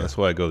some yoga. That's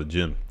why I go to the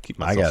gym. Keep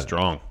myself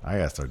strong. I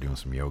got to start doing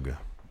some yoga.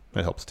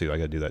 That helps too. I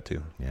got to do that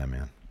too. Yeah,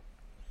 man.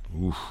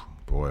 Oof.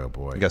 Boy, oh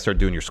boy! You gotta start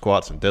doing your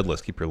squats and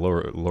deadlifts. Keep your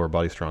lower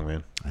body strong,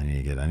 man. I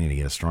need to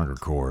get a stronger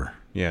core.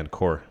 Yeah, and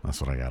core.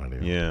 That's what I gotta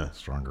do. Yeah,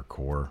 stronger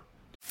core.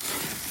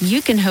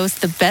 You can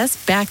host the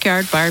best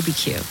backyard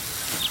barbecue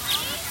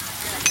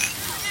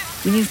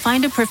when you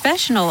find a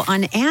professional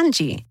on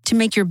Angie to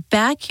make your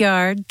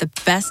backyard the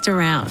best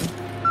around.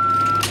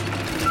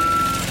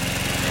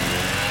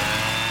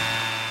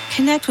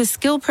 Connect with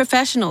skilled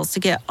professionals to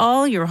get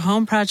all your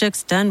home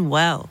projects done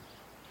well,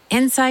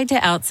 inside to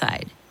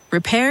outside.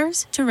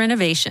 repairs to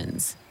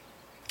renovations.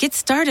 Get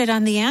started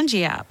on the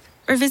Angie app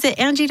or visit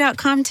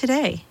Angie.com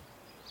today.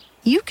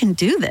 You can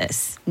do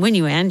this when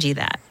you Angie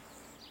that.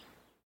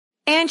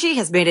 Angie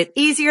has made it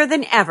easier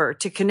than ever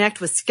to connect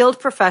with skilled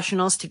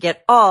professionals to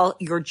get all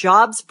your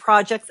jobs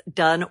projects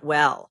done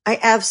well. I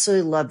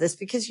absolutely love this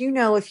because,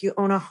 if you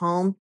own a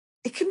home,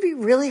 it can be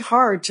really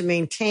hard to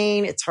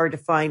maintain. It's hard to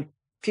find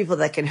people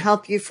that can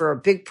help you for a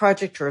big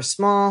project or a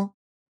small.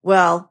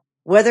 Well,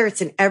 whether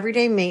it's in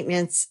everyday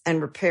maintenance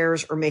and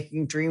repairs or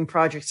making dream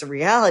projects a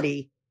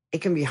reality,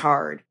 it can be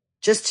hard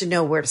just to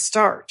know where to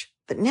start.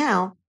 But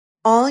now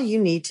all you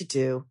need to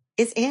do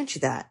is Angie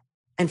that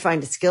and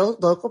find a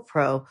skilled local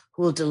pro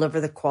who will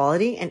deliver the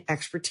quality and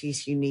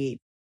expertise you need.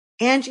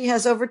 Angie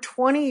has over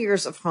 20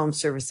 years of home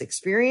service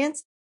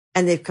experience,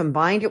 and they've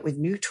combined it with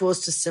new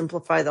tools to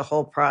simplify the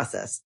whole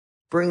process.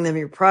 Bring them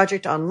your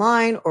project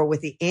online or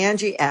with the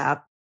Angie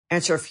app,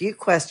 answer a few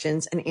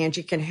questions, and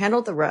Angie can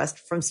handle the rest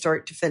from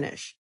start to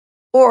finish.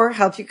 Or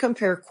help you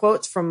compare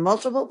quotes from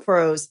multiple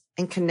pros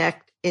and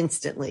connect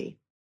instantly,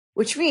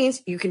 which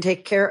means you can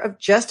take care of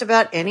just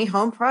about any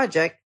home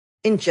project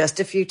in just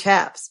a few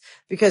taps.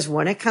 Because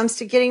when it comes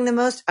to getting the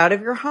most out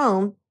of your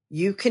home,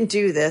 you can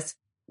do this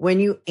when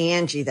you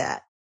Angie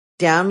that.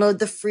 Download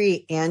the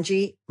free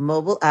Angie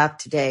mobile app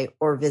today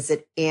or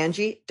visit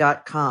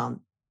Angie.com.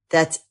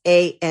 That's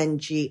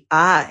ANGI.com.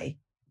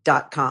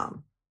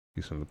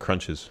 Do some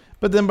crunches.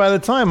 But then by the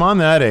time I'm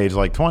that age,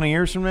 like 20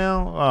 years from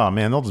now, oh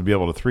man, they'll just be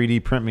able to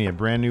 3D print me a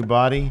brand new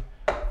body.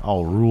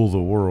 I'll rule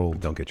the world.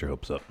 Don't get your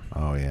hopes up.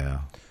 Oh, yeah.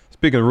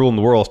 Speaking of ruling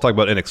the world, let's talk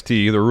about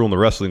NXT. They're ruling the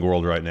wrestling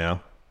world right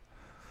now,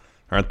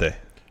 aren't they?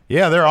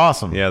 Yeah, they're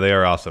awesome. Yeah, they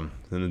are awesome.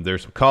 And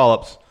there's some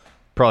call-ups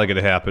probably going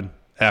to happen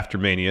after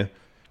Mania.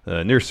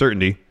 Near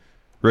certainty,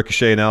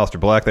 Ricochet and Aleister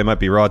Black, they might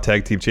be Raw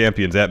Tag Team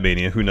Champions at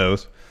Mania. Who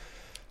knows?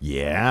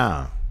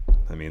 Yeah.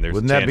 I mean, there's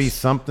Wouldn't that be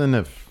something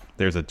if...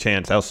 There's a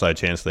outside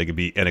chance they could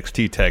be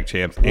NXT Tag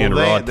Champs and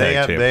Raw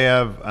Tag Champs. They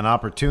have an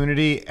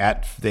opportunity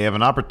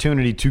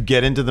to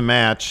get into the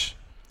match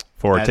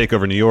for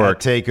TakeOver New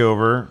York.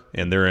 TakeOver.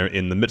 And they're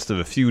in the midst of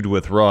a feud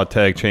with Raw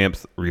Tag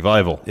Champs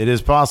Revival. It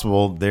is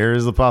possible. There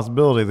is a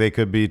possibility they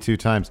could be 2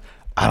 times.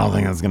 I don't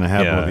think that's going to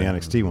happen with the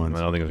NXT ones.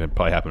 I don't think it's going to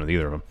probably happen with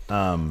either of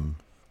them.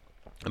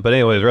 But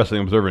anyways,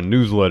 Wrestling Observer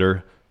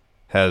newsletter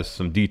has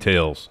some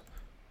details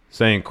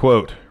saying,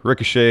 quote,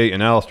 Ricochet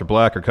and Aleister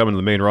Black are coming to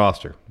the main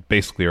roster.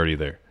 Basically already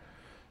there.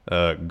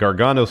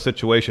 Gargano's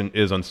situation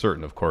is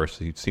uncertain, of course.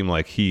 It seemed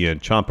like he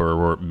and Ciampa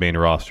were main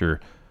roster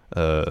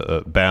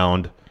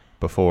bound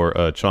before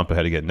Ciampa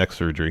had to get neck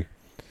surgery.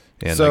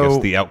 And I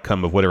guess the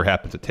outcome of whatever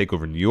happens at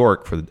TakeOver New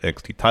York for the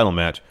NXT title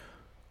match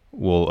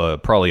will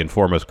probably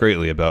inform us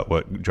greatly about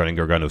what Johnny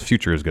Gargano's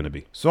future is going to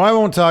be. So I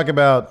won't talk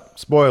about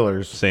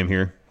spoilers. Same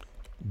here.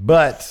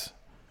 But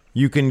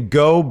you can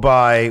go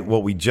by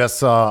what we just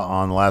saw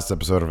on the last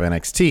episode of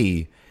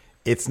NXT.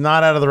 It's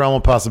not out of the realm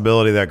of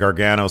possibility that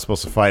Gargano is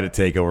supposed to fight at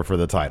TakeOver for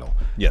the title.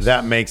 Yes.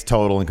 That makes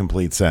total and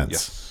complete sense.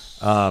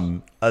 Yes.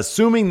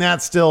 Assuming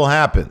that still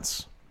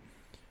happens,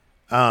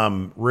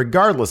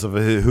 regardless of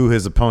who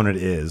his opponent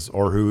is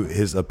or who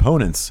his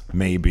opponents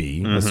may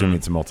be, assuming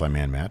it's a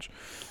multi-man match,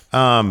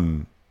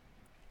 do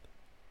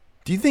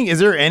you think, is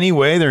there any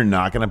way they're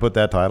not going to put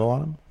that title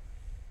on him?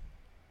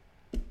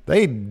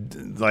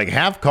 They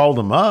half called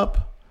him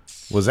up.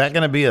 Was that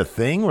going to be a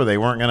thing where they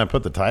weren't going to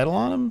put the title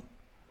on him?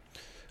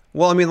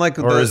 Well, I mean,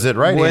 or is it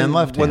right hand,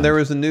 left hand? When there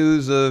was the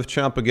news of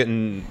Ciampa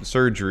getting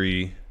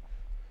surgery,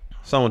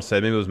 someone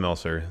said, maybe it was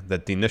Meltzer,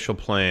 that the initial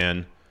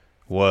plan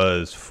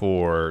was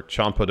for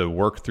Ciampa to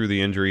work through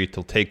the injury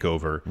till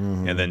TakeOver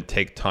and then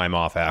take time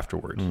off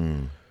afterwards.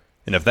 And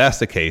if that's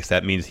the case,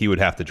 that means he would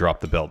have to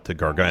drop the belt to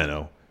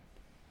Gargano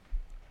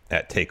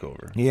at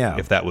TakeOver. Yeah.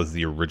 If that was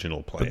the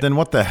original plan. But then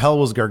what the hell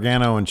was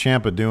Gargano and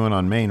Ciampa doing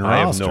on main roster?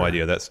 I have no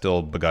idea. That's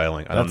still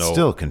beguiling. I don't know. That's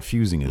still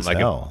confusing as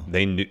hell.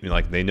 They knew,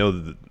 they know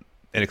that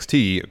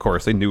NXT, of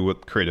course, they knew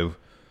what creative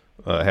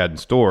had in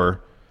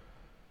store.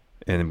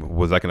 And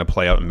was that going to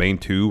play out in main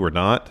 2 or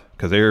not?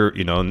 Because they're,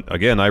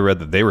 again, I read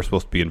that they were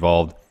supposed to be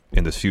involved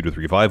in this feud with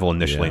Revival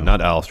initially, not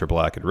Aleister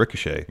Black and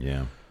Ricochet.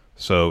 Yeah.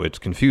 So it's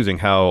confusing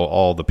how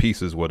all the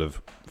pieces would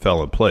have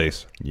fell in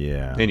place.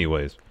 Yeah.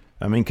 Anyways.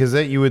 I mean, because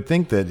you would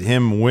think that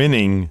him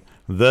winning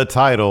the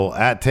title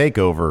at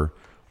TakeOver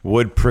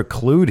would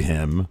preclude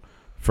him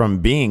from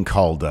being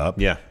called up.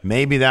 Yeah.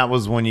 Maybe that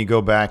was when you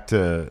go back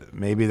to,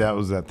 maybe that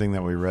was that thing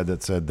that we read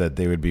that said that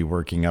they would be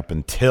working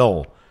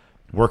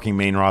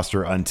main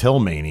roster until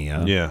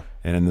Mania. Yeah.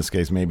 And in this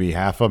case, maybe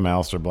half of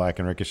Aleister Black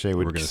and Ricochet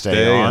would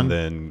stay on. And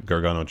then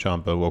Gargano and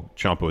Ciampa,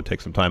 Ciampa would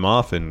take some time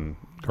off and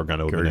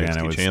Gargano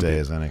would stay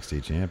as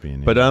NXT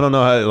champion. Yeah. But I don't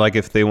know how,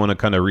 if they want to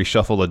kind of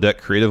reshuffle the deck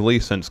creatively,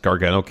 since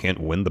Gargano can't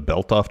win the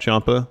belt off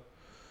Ciampa,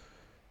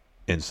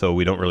 and so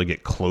we don't really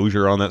get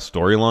closure on that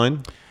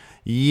storyline.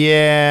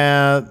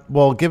 Yeah,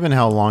 well, given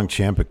how long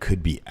Ciampa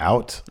could be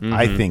out,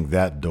 I think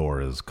that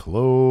door is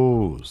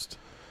closed.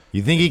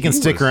 You think he can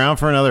stick around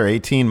for another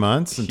 18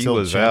 months until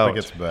Ciampa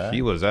gets back?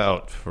 He was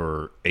out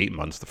for 8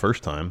 months the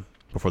first time.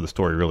 before the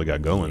story really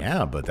got going.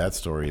 Yeah, but that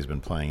story has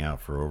been playing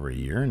out for over a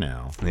year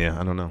now. Yeah,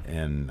 I don't know.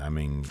 And I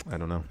mean, I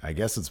don't know. I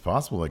guess it's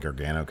possible that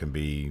Gargano can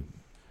be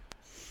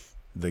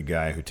the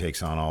guy who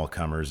takes on all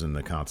comers and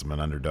the consummate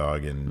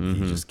underdog, and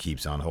he just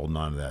keeps on holding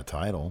on to that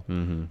title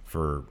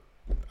for.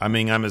 I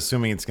mean, I'm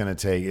assuming it's going to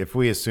take. If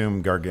we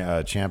assume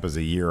Ciampa's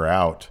a year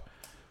out,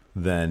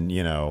 then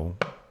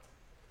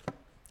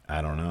I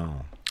don't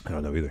know. I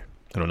don't know either.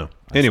 I don't know.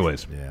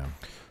 Anyways,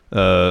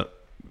 yeah.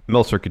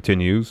 Meltzer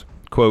continues,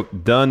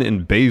 quote, Dunn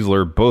and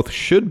Baszler both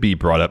should be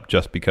brought up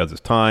just because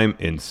it's time.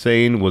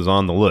 Insane was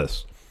on the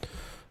list.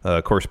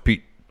 Of course,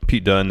 Pete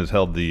Dunne has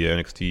held the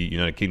NXT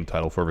United Kingdom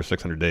title for over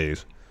 600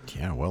 days.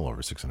 Yeah, well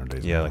over 600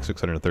 days. Yeah, like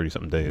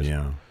 630-something days.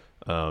 Yeah.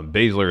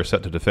 Baszler is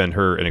set to defend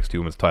her NXT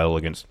Women's title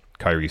against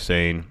Kairi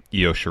Sane,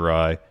 Io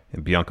Shirai,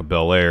 and Bianca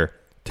Belair.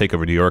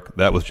 TakeOver New York,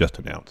 that was just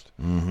announced.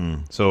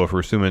 Mm-hmm. So if we're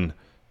assuming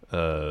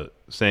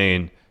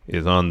Sane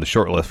is on the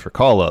short list for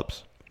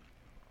call-ups,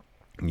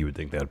 you would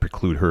think that would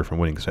preclude her from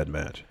winning said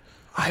match.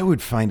 I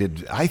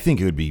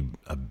think it would be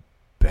a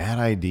bad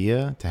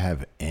idea to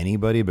have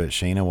anybody but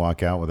Shayna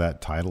walk out with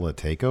that title at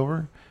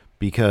TakeOver,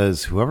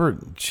 because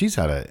she's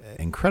had an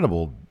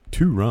incredible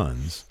 2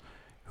 runs.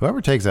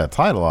 Whoever takes that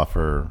title off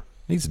her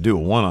needs to do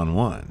a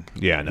one-on-one.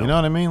 Yeah, I know. You know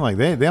what I mean? Like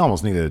they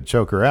almost need to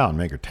choke her out and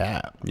make her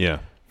tap. Yeah.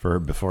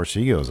 Before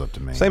she goes up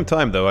to main. Same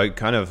time though,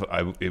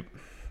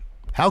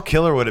 how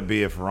killer would it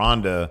be if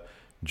Ronda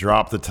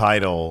dropped the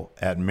title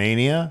at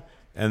Mania,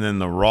 and then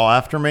the Raw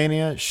after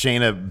Mania,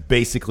 Shayna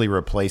basically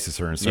replaces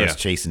her and starts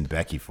chasing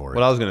Becky for it?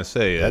 What I was going to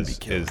say is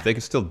they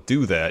can still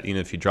do that even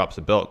if she drops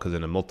the belt, because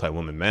in a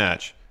multi-woman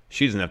match,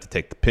 she doesn't have to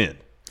take the pin.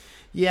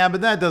 Yeah,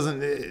 but that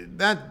doesn't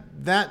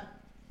that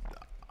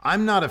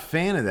I'm not a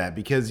fan of that,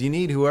 because you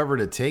need whoever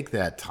to take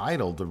that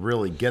title to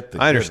really get the.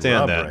 I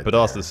understand that, right but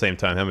also at the same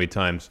time, how many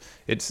times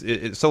it's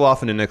so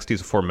often in NXT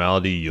is a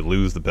formality. You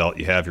lose the belt,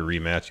 you have your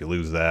rematch, you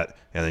lose that,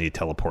 and then you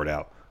teleport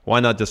out.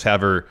 Why not just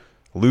have her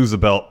lose the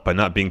belt by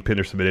not being pinned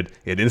or submitted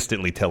and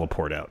instantly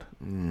teleport out?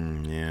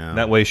 Yeah.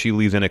 That way she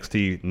leaves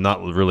NXT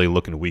not really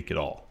looking weak at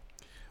all.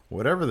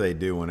 Whatever they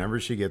do,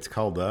 whenever she gets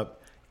called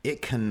up,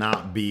 it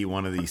cannot be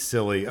one of these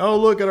silly, oh,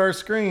 look at our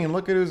screen,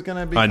 look at who's going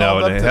to be called up today. I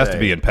know, and it has to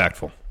be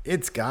impactful.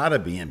 It's got to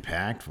be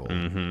impactful.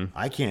 Mm-hmm.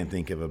 I can't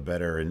think of a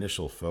better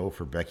initial foe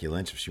for Becky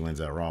Lynch if she wins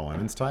that Raw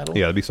Women's title.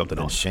 Yeah, that'd be something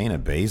else.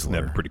 Shayna Baszler.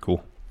 That'd be pretty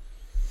cool.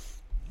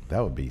 That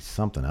would be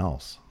something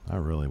else. That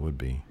really would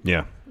be.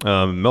 Yeah.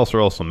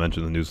 Meltzer also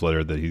mentioned in the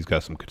newsletter that he's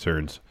got some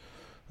concerns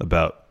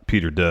about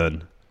Peter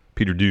Dunne,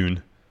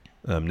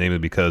 namely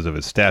because of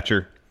his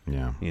stature.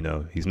 Yeah.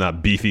 He's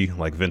not beefy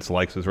like Vince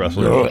likes his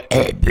wrestlers.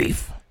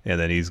 Beef. And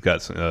then he's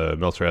got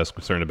Meltzer has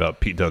concern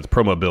about Pete Dunne's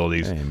promo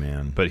abilities. Hey,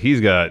 man. But he's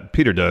got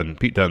Pete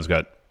Dunne's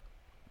got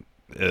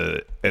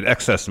an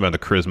excess amount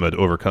of charisma to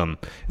overcome.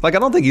 Like, I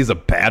don't think he's a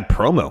bad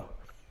promo.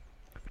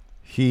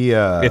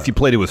 If you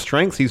play to his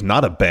strengths, he's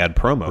not a bad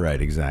promo.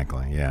 Right,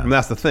 exactly. Yeah. And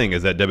that's the thing,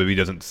 is that WWE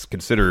doesn't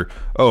consider,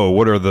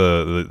 what are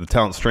the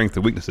talent, strengths,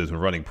 and weaknesses in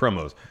running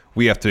promos.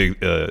 We have to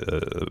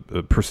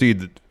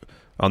proceed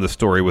on the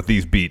story with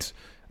these beats.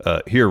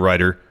 Here,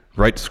 writer,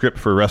 write the script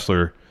for a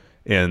wrestler,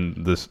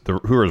 and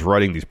who is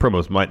writing these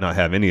promos might not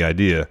have any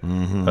idea,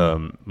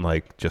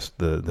 like just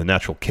the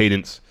natural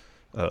cadence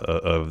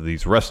of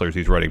these wrestlers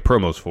he's writing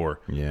promos for.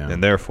 Yeah.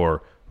 And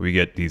therefore, we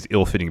get these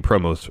ill-fitting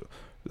promos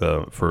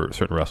for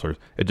certain wrestlers.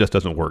 It just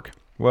doesn't work.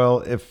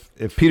 Well, if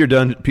Pete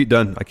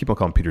Dunne, I keep on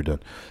calling Peter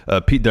Dunne.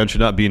 Pete Dunne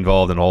should not be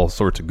involved in all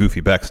sorts of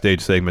goofy backstage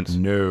segments.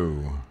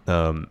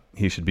 No.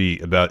 He should be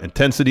about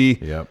intensity.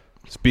 Yep.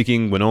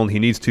 Speaking when only he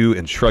needs to,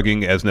 and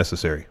shrugging as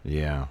necessary.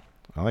 Yeah.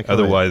 I like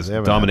otherwise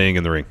dominating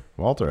in the ring.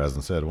 Walter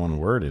hasn't said one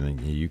word in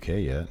the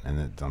UK yet,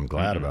 and I'm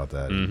glad about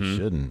that. He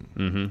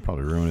shouldn't.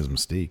 Probably ruin his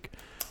mystique.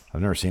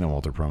 I've never seen a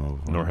Walter promo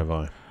before. Nor have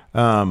I.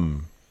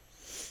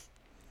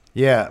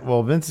 Yeah,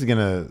 well, Vince is going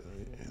to...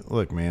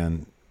 Look,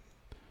 man,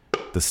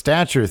 the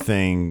stature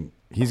thing,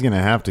 he's going to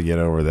have to get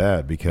over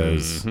that,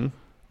 because, I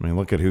mean,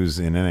 look at who's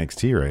in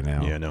NXT right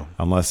now. Yeah, I know.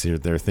 Unless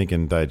they're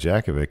thinking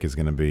Dijakovic is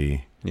going to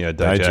be... Yeah,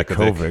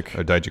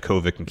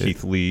 Dijakovic and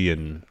Keith Lee,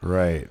 and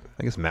right.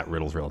 I guess Matt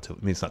Riddle's relative. I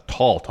mean, he's not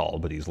tall,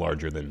 but he's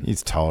larger than.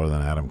 He's taller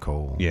than Adam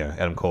Cole. Yeah,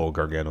 Adam Cole,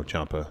 Gargano,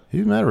 Ciampa.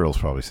 Matt Riddle's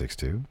probably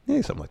 6'2". Yeah,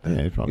 something like that.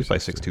 Yeah, he's probably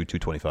 6'2",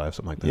 225,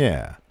 something like that.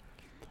 Yeah,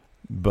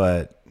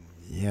 but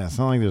it's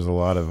not like there's a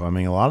lot of. I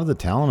mean, a lot of the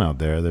talent out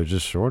there, they're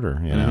just shorter,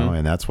 you know,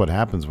 and that's what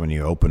happens when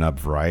you open up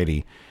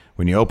variety.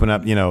 When you open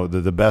up,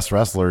 the best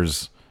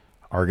wrestlers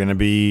are going to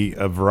be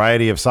a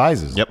variety of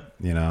sizes.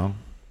 Yep.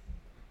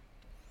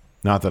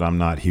 Not that I'm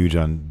not huge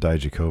on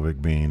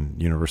Dijakovic being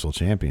Universal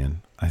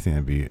Champion. I think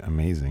that'd be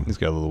amazing. He's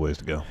got a little ways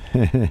to go.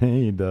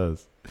 He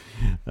does.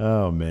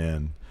 Oh,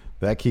 man.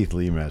 That Keith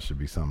Lee match should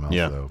be something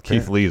else, though.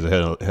 Keith Lee is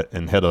ahead of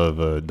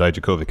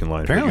Dijakovic in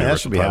line. Apparently that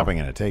should be happening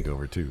in a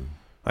TakeOver, too.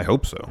 I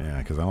hope so. Yeah,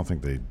 because I don't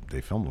think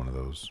they filmed one of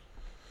those.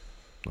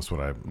 That's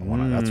what I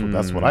want.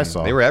 That's what I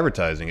saw. They were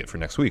advertising it for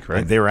next week,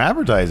 right? They were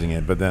advertising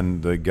it, but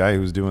then the guy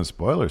who's doing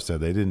spoilers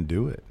said they didn't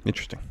do it.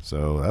 Interesting.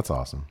 So that's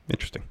awesome.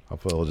 Interesting.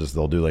 Hopefully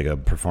they'll do like a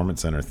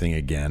performance center thing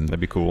again. That'd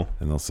be cool.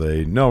 And they'll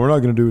say, no, we're not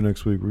going to do it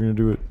next week. We're going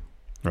to do it.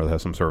 Or they'll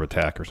have some sort of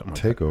attack or something.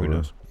 Takeover. Who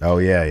knows? Oh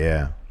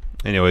yeah.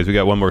 Anyways, we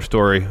got one more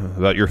story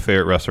about your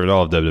favorite wrestler at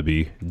all of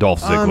WWE,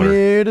 Dolph Ziggler. I'm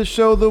here to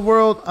show the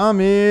world. I'm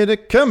here to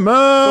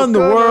command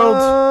the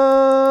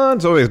world.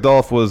 As always,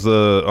 Dolph was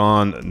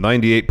on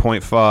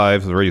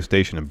 98.5, the radio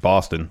station in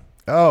Boston.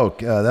 Oh,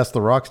 that's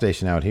the rock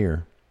station out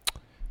here.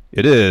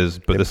 It is,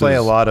 but they play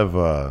a lot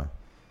of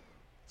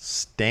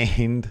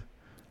Stained,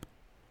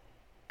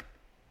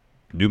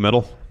 new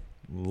metal,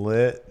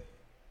 Lit.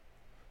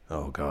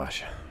 Oh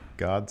gosh,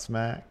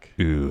 Godsmack.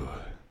 Ooh,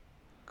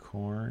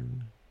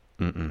 Korn.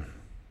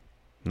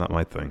 Not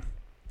my thing.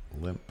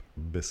 Limp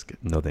Bizkit.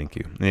 No, thank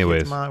you.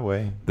 Anyways, my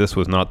way. This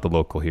was not the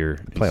local here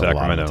in Play a lot of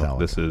Sacramento. Metallica.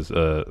 This is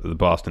the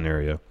Boston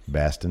area.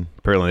 Baston.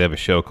 Apparently, they have a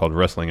show called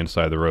Wrestling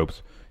Inside the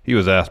Ropes. He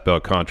was asked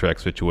about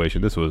contract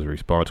situation. This was a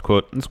response,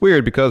 quote, "It's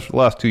weird because for the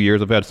last 2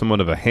 years, I've had somewhat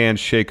of a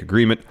handshake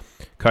agreement,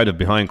 kind of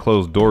behind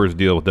closed doors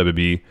deal with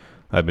WWE.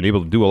 I've been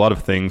able to do a lot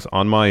of things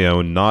on my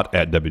own, not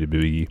at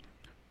WWE,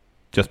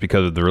 just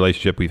because of the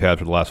relationship we've had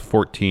for the last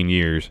 14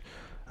 years.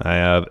 I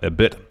have a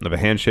bit of a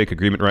handshake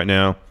agreement right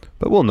now,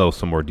 but we'll know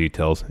some more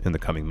details in the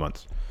coming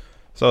months."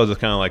 So it's just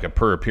kind of like a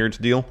per appearance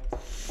deal.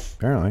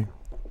 Apparently.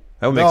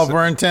 That would make sense.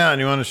 We're in town.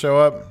 You want to show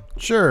up?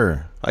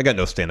 Sure. I got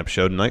no stand-up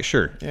show tonight.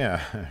 Sure.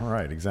 Yeah,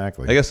 right,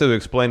 exactly. I guess it would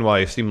explain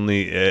why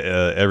seemingly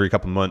every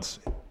couple of months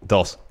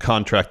Dolph's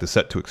contract is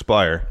set to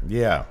expire.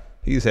 Yeah.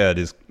 He's had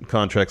his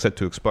contract set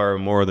to expire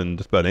more than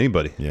just about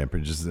anybody. Yeah,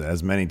 but just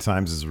as many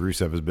times as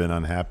Rusev has been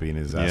unhappy and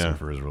is asking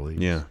for his release.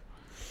 Yeah.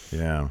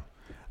 Yeah.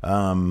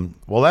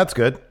 Well, that's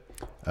good.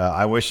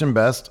 I wish him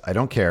best. I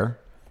don't care.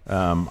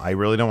 I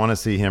really don't want to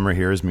see him or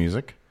hear his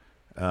music.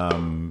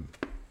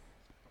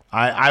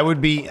 I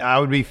would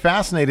be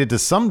fascinated to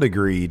some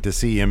degree to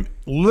see him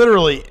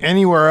literally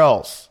anywhere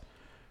else,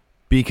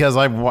 because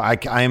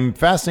I'm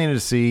fascinated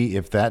to see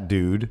if that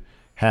dude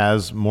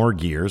has more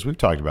gears. We've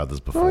talked about this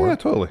before. Oh yeah,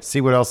 totally.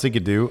 See what else he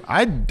could do.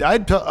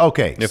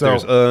 Okay. If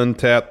there's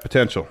untapped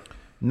potential.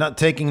 Not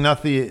taking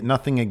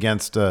nothing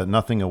against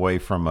nothing away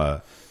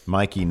from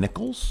Mikey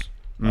Nichols,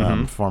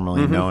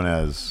 formerly known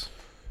as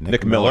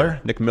Nick Miller.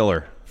 Nick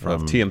Miller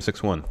from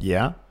TM61.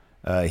 Yeah.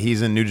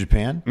 He's in New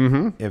Japan.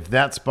 Mm-hmm. If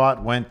that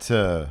spot went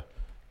to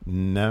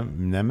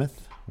Nemeth,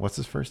 what's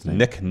his first name?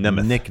 Nick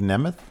Nemeth. Nick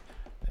Nemeth,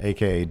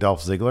 a.k.a.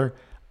 Dolph Ziggler.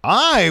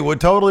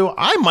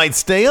 I might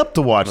stay up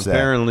to watch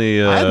Apparently,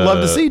 that. I'd love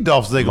to see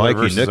Dolph Ziggler Mikey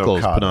versus Nichols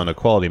Okada. put on a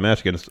quality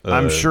match against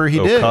I'm sure he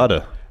Okada.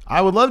 did.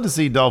 I would love to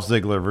see Dolph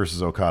Ziggler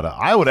versus Okada.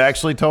 I would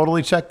actually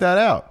totally check that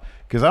out,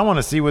 because I want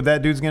to see what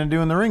that dude's going to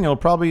do in the ring. It'll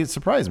probably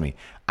surprise me.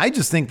 I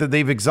just think that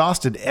they've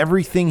exhausted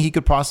everything he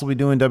could possibly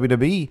do in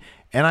WWE,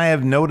 and I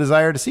have no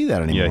desire to see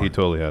that anymore. Yeah, he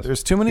totally has.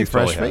 There's too many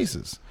fresh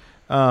faces.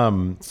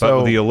 So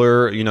but the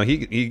allure,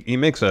 he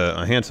makes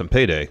a handsome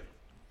payday.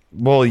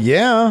 Well,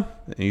 yeah.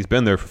 He's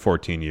been there for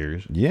 14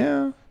 years.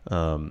 Yeah.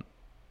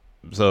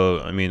 So,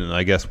 I mean,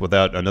 I guess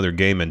without another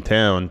game in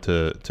town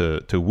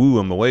to woo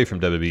him away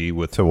from WWE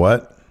with... To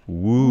what?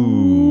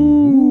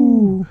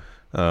 Woo.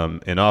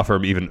 And offer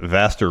him even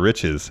vaster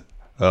riches.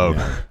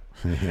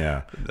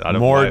 Yeah.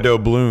 More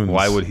doubloons.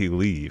 Why would he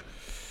leave?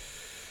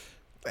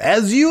 Why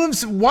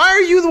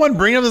are you the one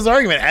bringing up this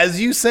argument?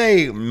 As you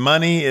say,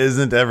 money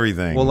isn't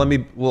everything.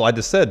 Well, I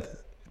just said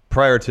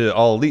prior to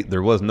All Elite,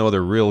 there was no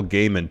other real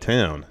game in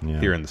town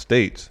here in the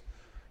States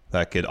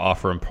that could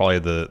offer him probably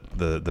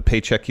the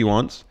paycheck he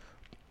wants.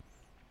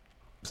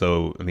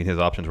 So, I mean, his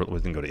options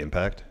wasn't go to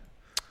Impact.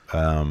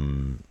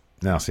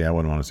 Now, see, I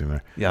wouldn't want to see him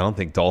there. Yeah, I don't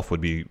think Dolph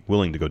would be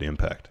willing to go to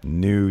Impact.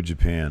 New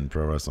Japan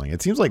Pro Wrestling.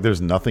 It seems like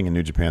there's nothing in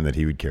New Japan that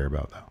he would care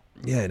about, though.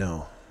 Yeah, I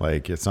know.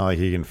 Like, it's not like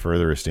he can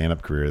further his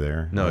stand-up career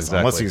there. No, exactly.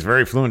 Unless he's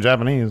very fluent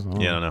Japanese.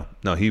 Yeah,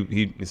 no.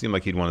 He seemed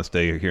like he'd want to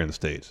stay here in the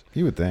States.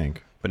 You would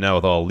think. But now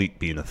with All Elite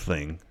being a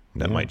thing,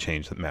 that might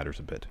change the matters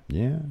a bit.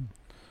 Yeah.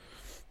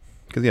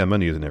 Because,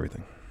 money isn't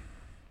everything.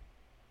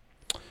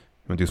 You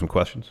want to do some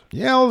questions?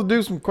 Yeah, let's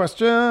do some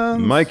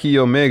questions. Mikey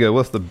Omega,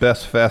 what's the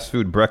best fast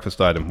food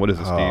breakfast item? What is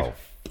it, Steve? Oh,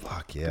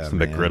 fuck yeah, It's the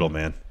McGriddle,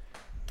 man.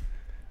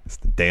 It's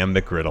the damn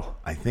McGriddle.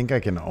 I think I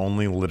can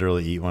only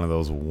literally eat one of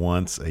those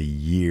once a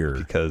year.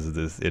 Because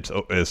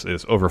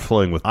it's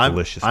overflowing with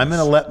deliciousness. I'm going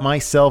to let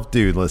myself,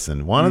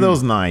 listen, one of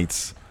those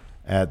nights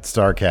at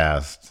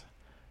StarCast,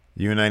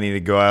 you and I need to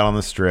go out on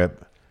the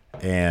strip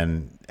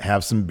and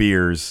have some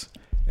beers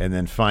and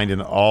then find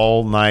an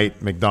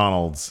all-night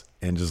McDonald's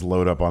and just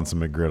load up on some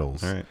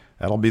McGriddles. All right.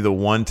 That'll be the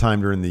one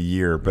time during the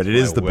year, but it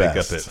is the best.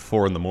 I wake up at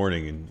 4 a.m.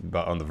 and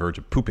about on the verge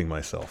of pooping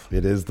myself.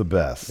 It is the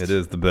best. It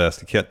is the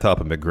best. You can't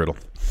top a McGriddle.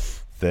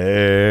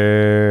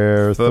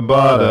 There's the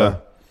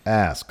Bada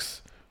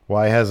asks,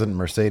 why hasn't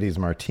Mercedes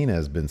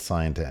Martinez been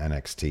signed to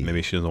NXT?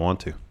 Maybe she doesn't want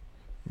to.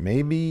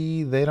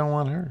 Maybe they don't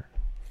want her.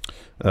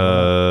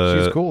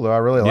 She's cool, though. I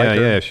really like her.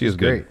 Yeah, she's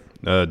good. Great.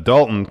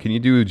 Dalton, can you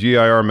do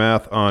GIR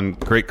math on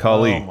Great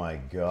Khali? Oh my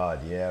God,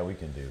 yeah, we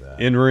can do that.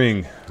 In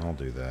ring. I'll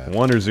do that.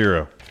 1 or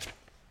 0?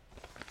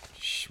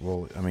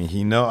 Well, I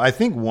mean, I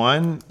think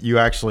 1, you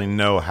actually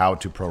know how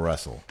to pro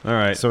wrestle. All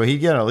right. So he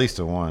get at least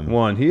a 1.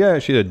 1. He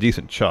actually had a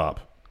decent chop.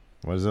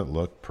 What does it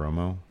look?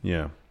 Promo?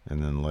 Yeah.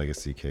 And then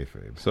Legacy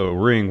kayfabe. So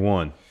ring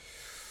 1.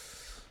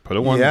 Put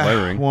a 1 by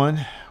ring.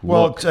 1.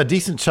 Well, Look. a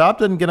decent chop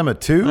doesn't get him a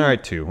 2. All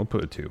right, 2. We'll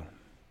put a 2.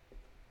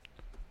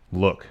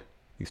 Look.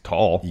 He's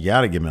tall. You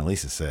got to give him at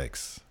least a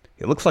 6.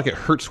 It looks like it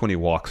hurts when he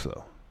walks,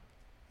 though.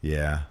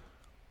 Yeah.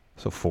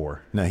 So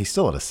 4. No, he's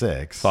still at a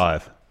 6.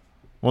 5.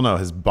 Well, no,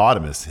 his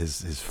bottom is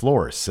his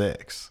floor is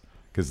 6.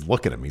 Because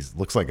look at him, he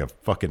looks like a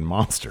fucking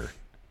monster.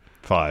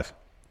 5.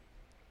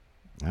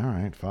 All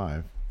right,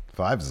 5.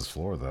 5 is his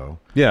floor, though.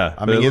 Yeah,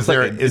 I mean,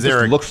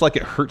 looks like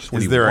it hurts when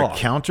is you there walk. a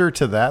counter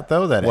to that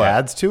though that What?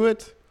 adds to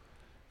it?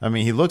 I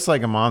mean, he looks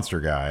like a monster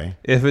guy.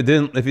 If he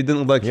didn't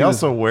look like he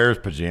also wears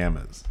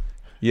pajamas.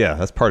 Yeah,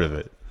 that's part of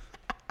it.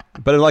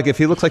 But like, if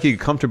he looks like he could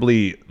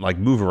comfortably like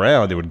move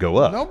around, it would go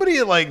up. Nobody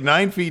at like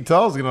 9 feet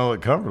tall is gonna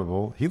look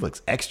comfortable. He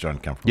looks extra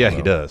uncomfortable. Yeah, though.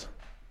 he does.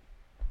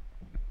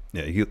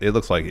 Yeah, it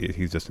looks like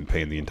he's just in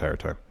pain the entire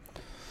time.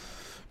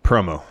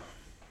 Promo.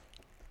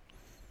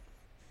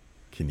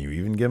 Can you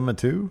even give him a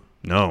 2?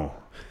 No.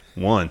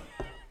 1.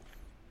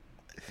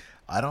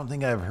 I don't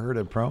think I've heard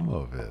a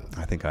promo of his.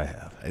 I think I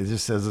have. It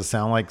just does it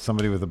sound like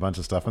somebody with a bunch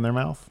of stuff in their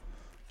mouth?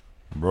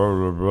 Blah,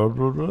 blah, blah,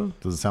 blah, blah.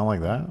 Does it sound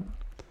like that?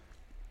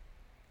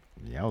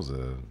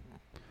 Yowza.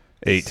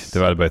 8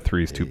 divided by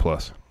 3 is 2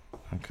 plus.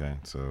 Okay,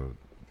 so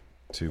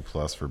 2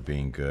 plus for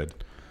being good.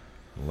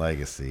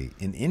 Legacy.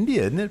 In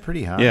India, isn't it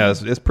pretty high? Yeah,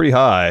 it's pretty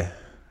high.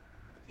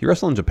 He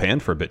wrestled in Japan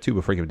for a bit too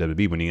before he came to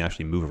WWE when he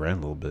actually moved around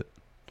a little bit.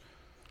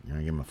 You're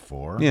going to give him a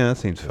 4? Yeah, that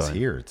seems 'Cause fine.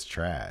 Here, it's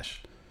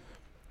trash.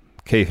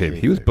 Kayfabe.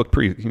 He was booked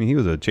pretty. I mean, he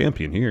was a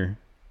champion here.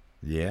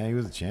 Yeah, he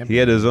was a champion. He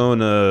had his own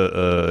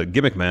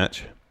gimmick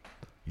match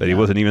that he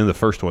wasn't even in the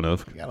first one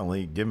of. You got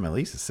to give him at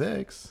least a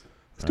 6.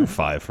 Let's do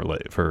 5 for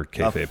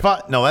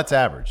kayfabe. No, that's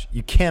average.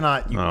 You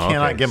cannot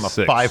give him a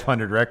 6.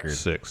 500 record.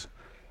 6.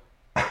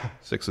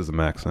 6 is the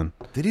max then.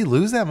 Did he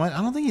lose that much?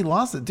 I don't think he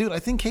lost it. Dude, I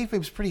think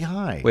kayfabe's pretty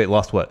high. Wait,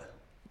 lost what?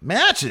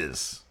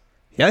 Matches.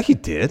 Yeah, he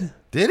did.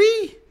 Did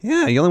he?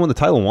 Yeah, he only won the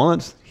title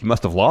once. He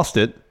must have lost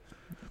it.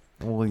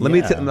 Well,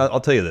 I'll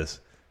tell you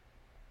this.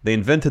 They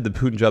invented the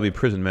Punjabi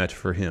prison match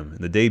for him.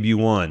 In the debut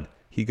one,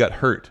 he got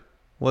hurt.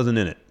 Wasn't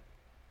in it.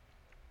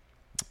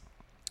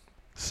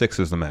 6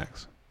 is the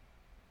max.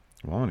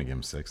 Well, I'm going to give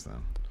him 6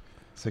 then.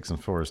 6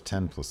 and 4 is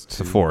 10 plus 2. It's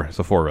a 4. It's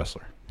a 4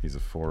 wrestler. He's a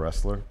 4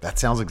 wrestler. That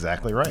sounds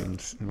exactly right.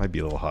 It might be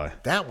a little high.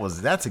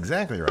 That's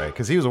exactly right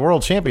because he was a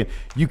world champion.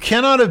 You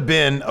cannot have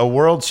been a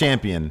world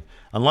champion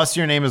unless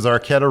your name is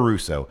Arquette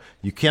Russo.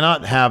 You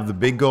cannot have the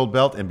big gold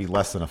belt and be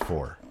less than a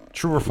 4.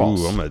 True or false?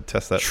 Ooh, I'm going to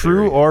test that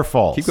True theory. or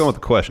false? Keep going with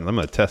the questions. I'm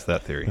going to test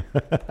that theory.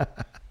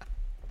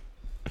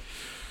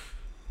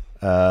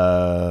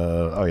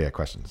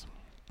 Questions.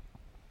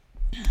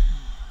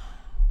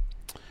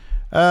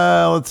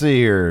 Let's see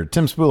here.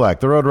 Tim Spulak,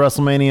 the road to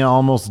WrestleMania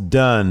almost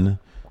done.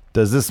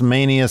 Does this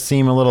Mania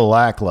seem a little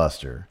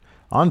lackluster?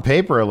 On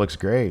paper, it looks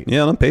great.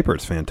 Yeah, on paper,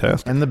 it's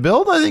fantastic. And the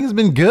build, I think, has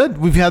been good.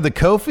 We've had the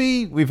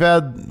Kofi.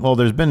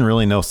 There's been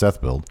really no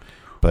Seth build,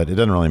 but it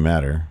doesn't really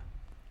matter.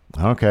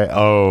 Okay.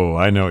 Oh,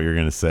 I know what you're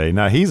going to say.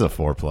 Now, he's a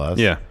 4 plus.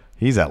 Yeah.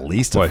 He's at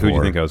least a 4. Who do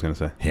you think I was going to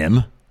say?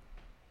 Him.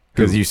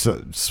 Because you saw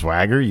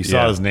Swagger, you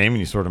saw Yeah. his name and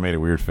you sort of made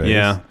a weird face.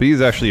 Yeah, but he's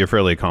actually a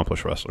fairly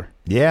accomplished wrestler.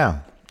 Yeah.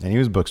 And he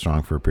was booked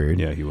strong for a period.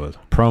 Yeah, he was.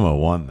 Promo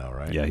 1, though,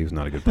 right? Yeah, he was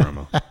not a good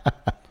promo.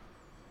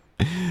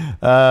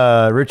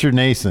 Richard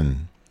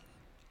Nason.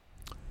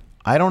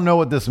 I don't know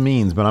what this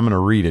means, but I'm going to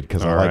read it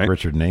because I like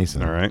Richard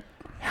Nason. All right.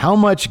 How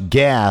much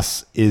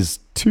gas is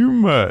too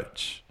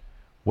much?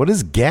 What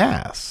is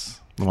gas?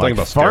 Talking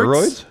about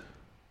steroids?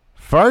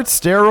 Farts,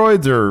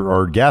 steroids,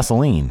 or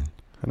gasoline?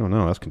 I don't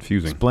know. That's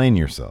confusing. Explain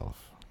yourself.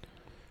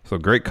 So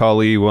Great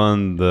Khali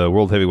won the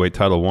World Heavyweight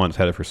title once,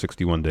 had it for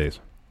 61 days.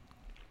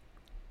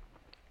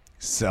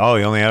 So,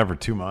 he only had it for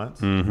 2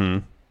 months? Mm-hmm.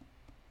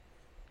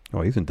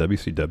 Oh, he's in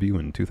WCW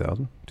in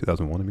 2000?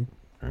 2001, I mean.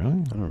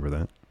 Really? I remember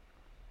that.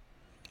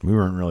 We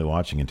weren't really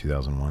watching in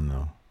 2001,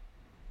 though.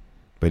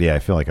 But yeah, I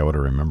feel like I would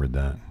have remembered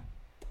that.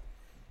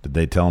 Did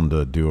they tell him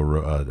to do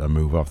a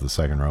move off the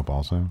second rope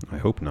also? I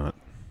hope not.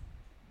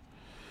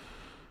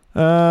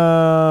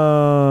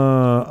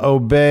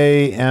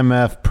 Obey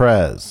MF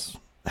Prez.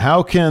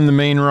 How can the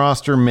main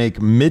roster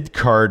make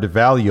mid-card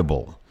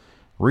valuable?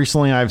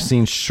 Recently, I've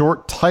seen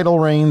short title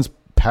reigns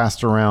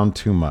passed around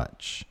too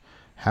much.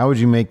 How would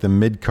you make the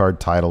mid-card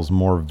titles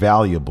more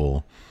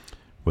valuable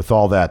with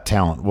all that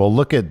talent? Well,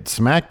 look at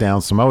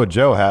SmackDown. Samoa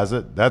Joe has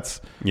it.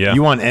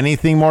 You want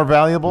anything more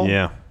valuable?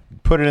 Yeah.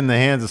 Put it in the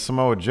hands of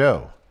Samoa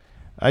Joe.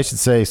 I should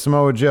say,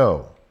 Samoa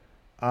Joe,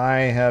 I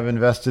have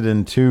invested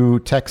in 2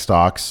 tech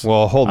stocks.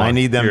 Well, hold on. I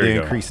need them Here to you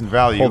go. increase in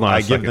value. Hold on a I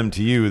give second. them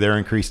to you. They're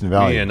increasing in We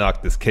need value. to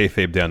knock this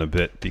kayfabe down a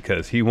bit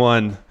because he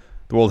won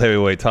the World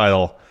Heavyweight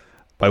title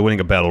by winning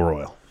a Battle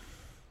Royal.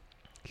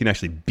 He can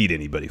actually beat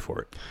anybody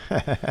for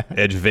it.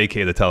 Edge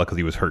vacated the title because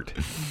he was hurt.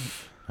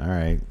 All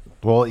right.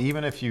 Well,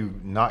 even if you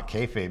knock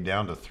kayfabe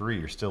down to 3,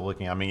 you're still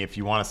looking. I mean, if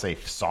you want to say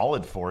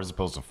solid 4 as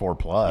opposed to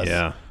 4+,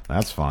 yeah,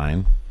 that's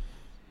fine.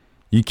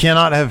 You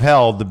cannot have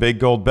held the big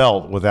gold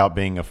belt without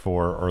being a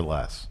 4 or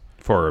less.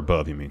 4 or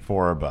above, you mean?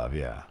 4 or above,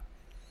 yeah.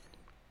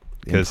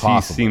 Because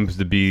he seems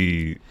to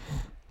be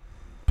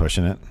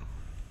pushing it.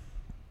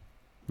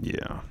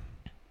 Yeah.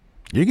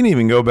 You can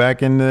even go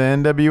back into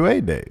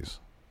NWA days.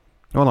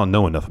 Well, I don't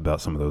know enough about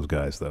some of those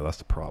guys, though. That's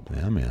the problem.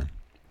 Yeah, man.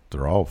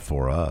 They're all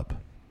 4 up.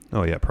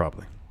 Oh, yeah,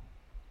 probably.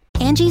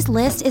 Angie's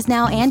List is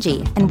now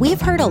Angie, and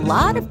we've heard a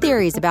lot of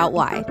theories about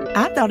why.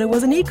 I thought it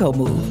was an eco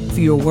move.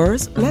 Fewer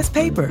words, less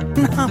paper.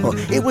 No,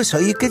 it was so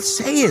you could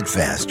say it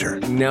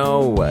faster.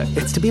 No,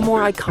 it's to be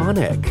more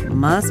iconic.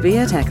 Must be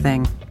a tech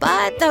thing.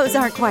 But those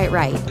aren't quite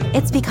right.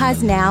 It's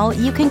because now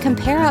you can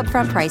compare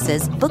upfront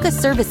prices, book a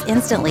service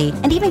instantly,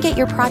 and even get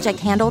your project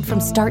handled from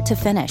start to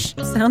finish.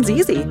 Sounds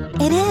easy.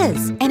 It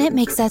is, and it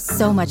makes us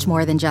so much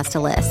more than just a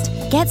list.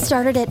 Get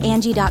started at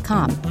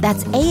Angie.com.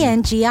 That's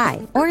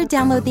ANGI, or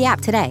download the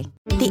app today.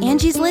 The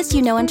Angie's List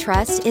you know and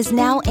trust is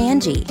now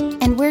Angie,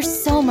 and we're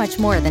so much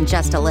more than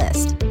just a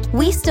list.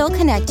 We still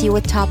connect you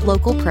with top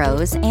local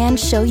pros and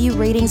show you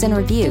ratings and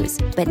reviews,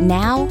 but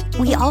now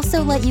we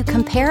also let you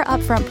compare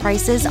upfront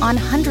prices on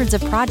hundreds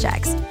of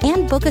projects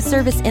and book a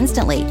service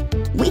instantly.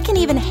 We can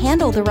even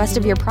handle the rest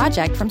of your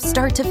project from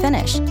start to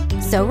finish.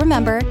 So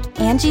remember,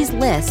 Angie's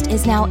List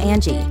is now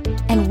Angie,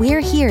 and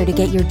we're here to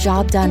get your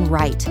job done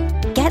right.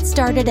 Get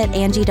started at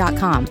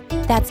Angie.com.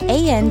 That's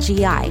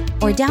ANGI,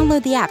 or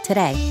download the app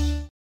today.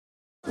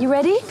 You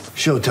ready?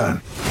 Showtime.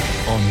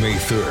 On May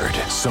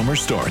 3rd, summer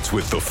starts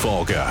with The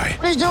Fall Guy.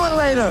 Let's do it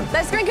later.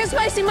 Let's drink a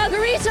spicy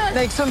margarita.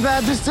 Make some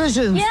bad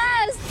decisions.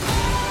 Yes.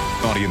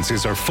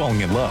 Audiences are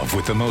falling in love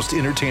with the most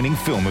entertaining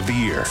film of the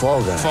year.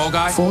 Fall Guy. Fall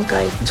Guy? Fall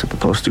Guy. That's what the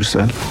poster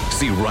said.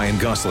 See Ryan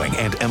Gosling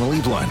and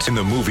Emily Blunt in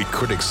the movie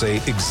critics say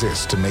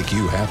exists to make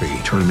you happy.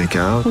 Trying to make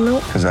it out?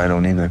 Nope. Because I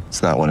don't either.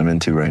 It's not what I'm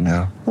into right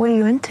now. What are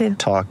you into?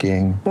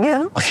 Talking.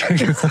 Yeah.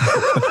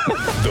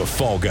 The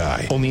Fall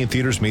Guy. Only in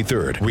theaters May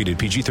 3rd. Rated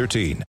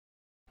PG-13.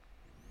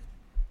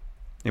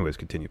 Anyways,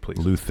 continue, please.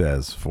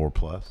 Luthez 4+.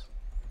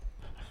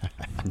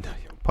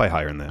 Probably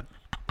higher than that.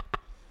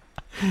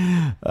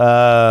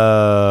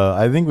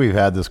 I think we've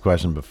had this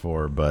question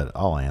before, but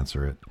I'll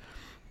answer it.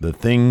 The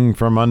Thing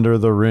from Under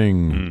the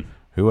Ring.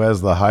 Who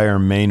has the higher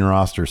main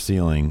roster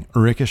ceiling?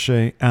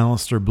 Ricochet,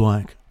 Aleister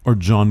Black, or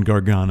John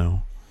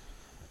Gargano?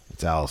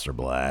 It's Aleister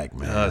Black,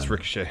 man. It's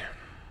Ricochet.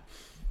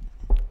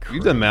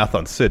 You've done math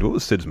on Sid. What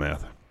was Sid's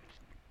math?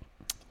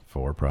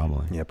 4,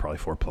 probably. Yeah, probably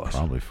 4+.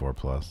 Probably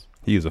 4+.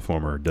 He is a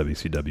former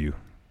WCW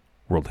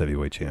World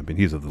Heavyweight Champion.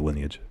 He's of the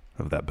lineage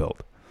of that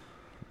belt.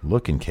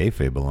 Look, in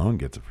kayfabe alone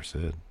gets it for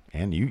Sid.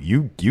 And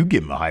you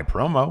give him a high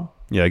promo.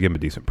 Yeah, I give him a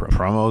decent promo.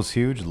 Promo's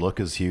huge.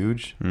 Look is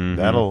huge. Mm-hmm.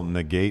 That'll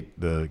negate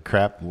the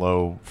crap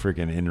low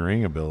freaking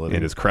in-ring ability.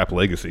 And his crap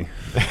legacy.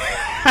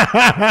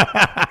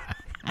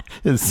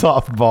 His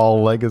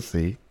softball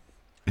legacy.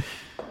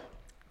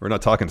 We're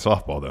not talking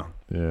softball, though.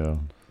 Yeah.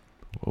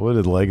 What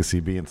did legacy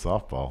be in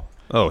softball?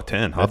 Oh,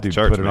 10. That dude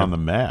put it on the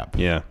map.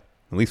 Yeah.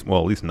 At least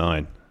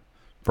 9.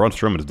 Braun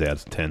Strowman's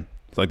dad's 10.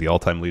 It's like the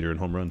all-time leader in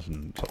home runs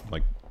and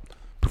like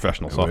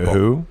professional softball.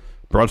 Who?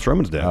 Braun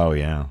Strowman's dad. Oh,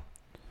 yeah.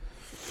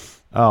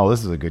 Oh,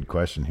 this is a good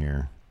question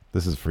here.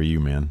 This is for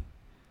you, man.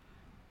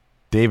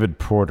 David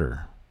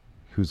Porter,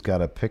 who's got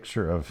a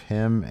picture of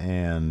him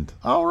and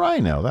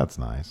Rhino. That's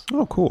nice.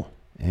 Oh, cool.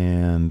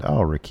 And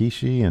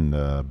Rikishi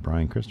and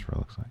Brian Christopher,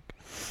 looks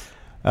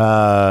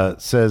like.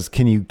 Says,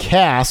 can you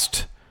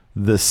cast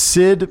the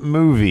Sid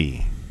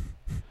movie?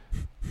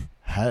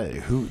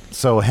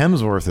 So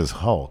Hemsworth is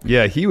Hulk.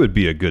 Yeah, he would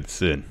be a good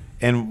Sid.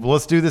 And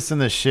let's do this in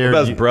the shared.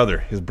 What about his brother?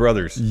 His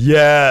brothers.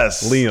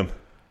 Yes. Liam.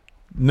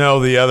 No,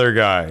 the other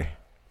guy.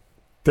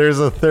 There's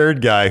a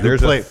third guy who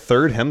There's played a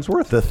third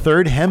Hemsworth? The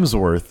third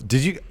Hemsworth.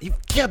 Did you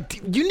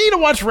need to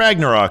watch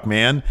Ragnarok,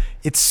 man.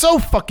 It's so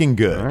fucking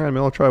good. All right,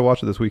 I'll try to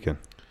watch it this weekend.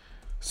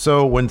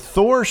 So when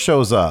Thor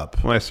shows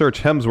up, when I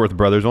search Hemsworth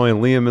brothers, only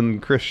Liam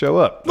and Chris show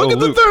up. Look at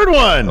Luke. The third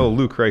one. Oh,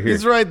 Luke right here.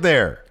 He's right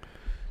there.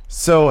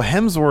 So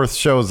Hemsworth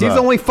shows up. He's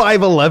only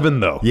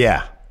 5'11", though.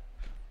 Yeah.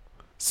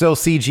 So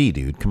CG,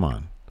 dude. Come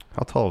on.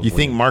 How tall is you Liam?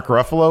 think Mark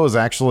Ruffalo is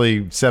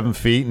actually 7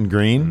 feet and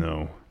green?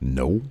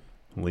 No.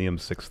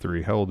 Liam's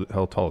 6'3".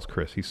 How tall is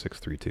Chris? He's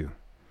 6'3", too.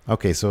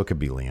 Okay, so it could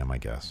be Liam, I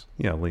guess.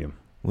 Yeah, Liam.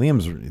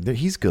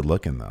 He's good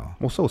looking, though.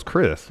 Well, so is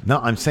Chris. No,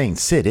 I'm saying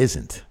Sid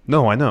isn't.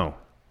 No, I know.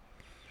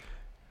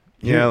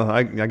 Yeah,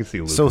 I can see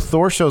Luke. So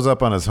Thor shows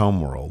up on his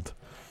homeworld,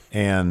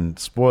 and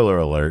spoiler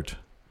alert,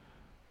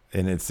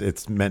 and it's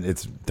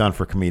done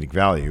for comedic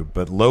value,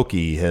 but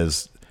Loki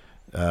has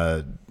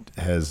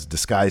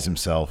disguised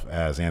himself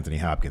as Anthony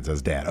Hopkins,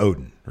 as Dad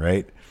Odin,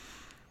 right?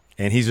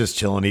 And he's just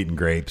chilling, eating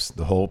grapes.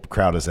 The whole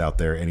crowd is out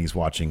there, and he's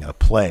watching a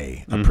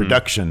play, a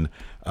production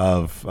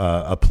of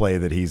a play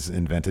that he's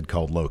invented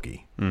called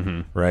Loki,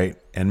 right?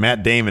 And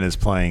Matt Damon is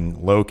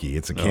playing Loki.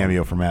 It's a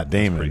cameo for Matt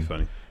Damon. That's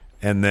pretty funny.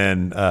 And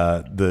then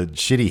the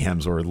shitty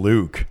Hemsworth,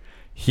 Luke,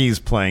 he's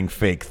playing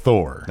fake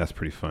Thor. That's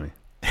pretty funny.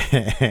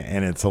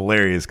 And it's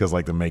hilarious because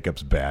like the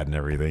makeup's bad and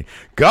everything.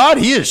 God,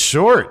 he is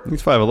short.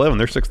 He's 5'11".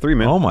 They're 6'3",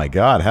 man. Oh my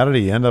God, how did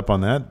he end up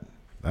on that?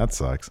 That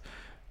sucks.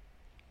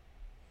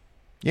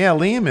 Yeah,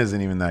 Liam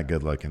isn't even that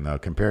good looking though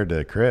compared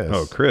to Chris.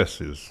 Oh, Chris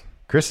is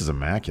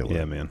immaculate.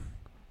 Yeah, man.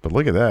 But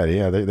look at that.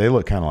 Yeah, they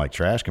look kind of like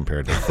trash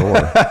compared to Thor.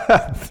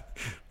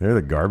 They're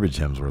the garbage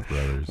Hemsworth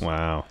brothers.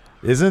 Wow.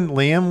 Isn't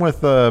Liam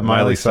with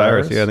Miley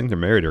Cyrus? Yeah, I think they're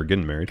married or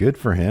getting married. Good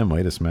for him.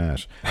 Way to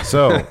smash.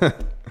 So,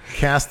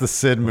 cast the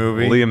Sid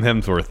movie. Liam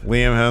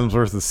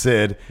Hemsworth, the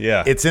Sid.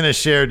 Yeah. It's in a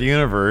shared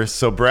universe.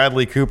 So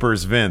Bradley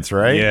Cooper's Vince,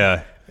 right?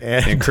 Yeah.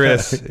 And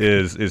Chris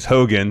is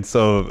Hogan.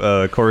 So,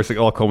 of course, it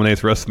all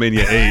culminates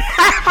WrestleMania 8.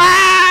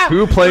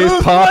 Who plays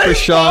Papa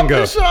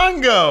Shango? Papa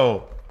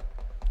Shango.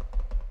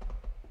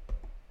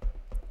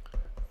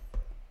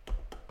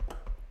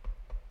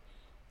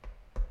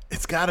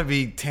 It's got to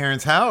be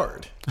Terrence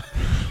Howard.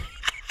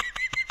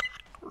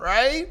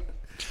 Right?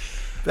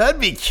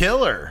 That'd be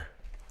killer.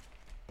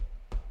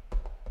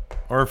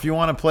 Or if you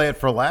want to play it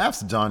for laughs,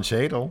 Don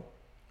Cheadle.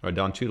 Or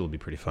Don Cheadle would be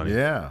pretty funny.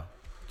 Yeah.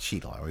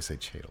 Cheadle. I always say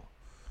Cheadle.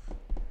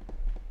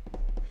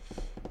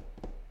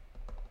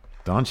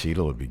 Don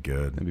Cheadle would be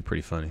good. That'd be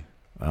pretty funny.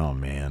 Oh,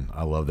 man.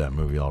 I love that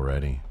movie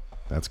already.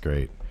 That's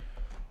great.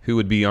 Who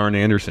would be Arn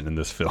Anderson in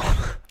this film?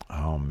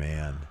 Oh,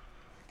 man.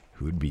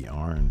 Who would be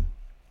Arn?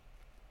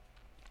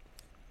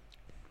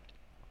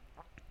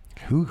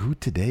 Who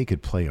today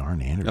could play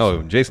Arn Anderson?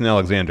 Oh, Jason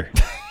Alexander.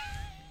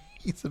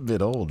 He's a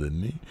bit old,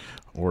 isn't he?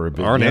 Or a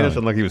bit Arn young.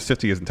 Anderson, like he was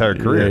 50 his entire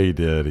career.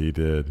 Yeah, he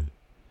did.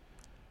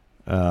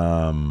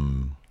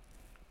 Whoa.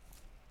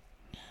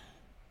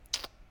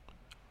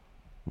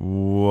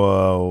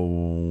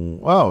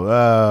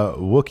 Oh,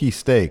 Wookiee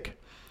Steak.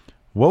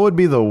 What would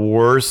be the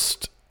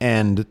worst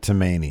end to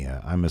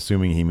Mania? I'm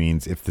assuming he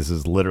means if this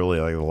is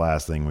literally like the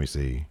last thing we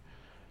see.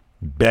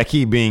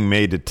 Becky being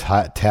made to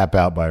tap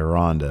out by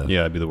Ronda.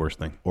 Yeah, it'd be the worst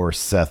thing. Or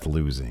Seth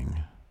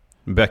losing.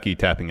 Becky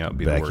tapping out would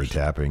be the worst. Becky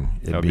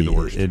tapping. That would be the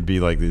worst. It'd be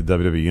like the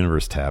WWE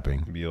Universe tapping.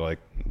 It'd be like,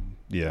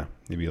 yeah,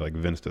 it'd be like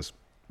Vince just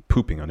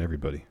pooping on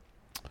everybody.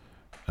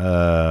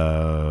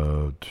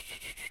 Hello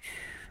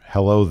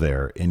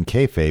there. In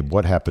kayfabe,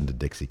 what happened to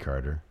Dixie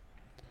Carter?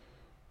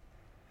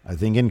 I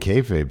think in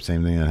kayfabe,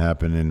 same thing that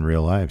happened in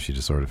real life. She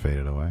just sort of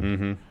faded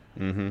away.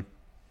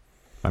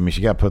 I mean,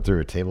 she got put through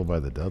a table by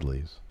the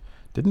Dudleys.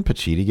 Didn't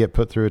Pacitti get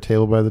put through a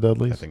table by the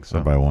Dudleys? I think so.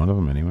 Or by one of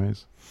them,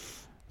 anyways.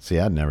 See,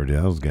 I'd never do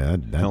that. Those guys.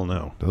 Hell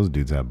no. Those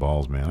dudes have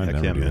balls, man. I'd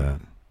never do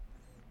that.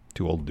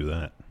 Too old to do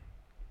that.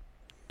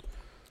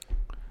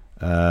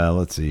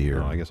 Let's see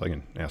here. Oh, I guess I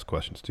can ask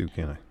questions too,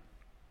 can't I?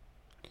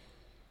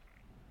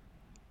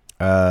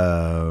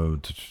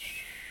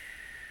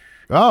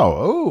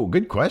 Oh,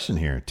 good question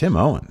here. Tim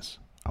Owens.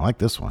 I like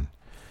this one.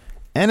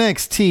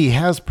 NXT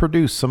has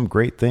produced some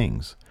great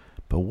things,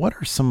 but what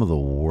are some of the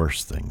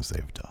worst things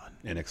they've done?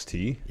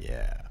 NXT?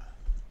 Yeah.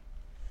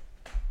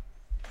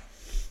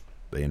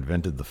 They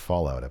invented the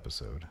Fallout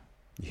episode.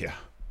 Yeah.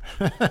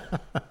 They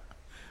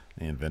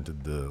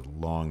invented the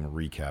long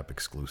recap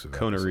exclusive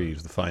Kona episode.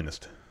 Reeves, the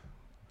finest.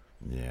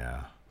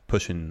 Yeah.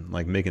 Pushing,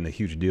 like making a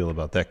huge deal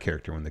about that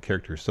character when the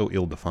character is so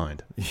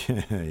ill-defined.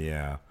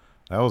 Yeah.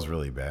 That was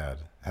really bad.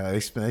 They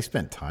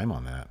spent time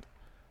on that.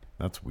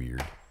 That's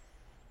weird.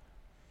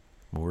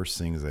 Worst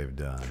things they've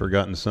done.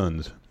 Forgotten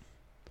Sons.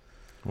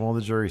 Well,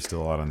 the jury's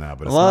still out on that,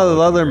 but a lot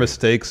of their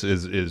mistakes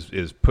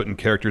is putting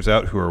characters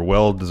out who are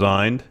well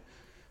designed.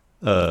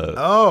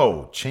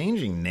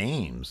 Changing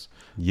names.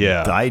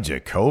 Yeah.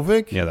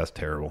 Dijakovic? Yeah, that's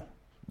terrible.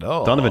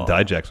 Oh. Donovan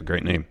Dijak's a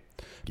great name.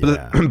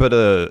 Yeah.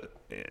 But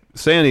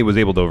Sandy was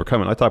able to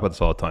overcome it. I talk about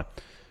this all the time.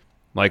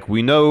 Like,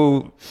 we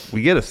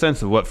get a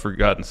sense of what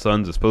Forgotten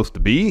Sons is supposed to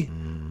be,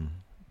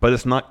 but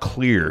it's not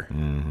clear.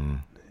 Mm-hmm.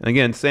 And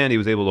again, Sandy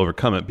was able to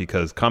overcome it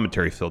because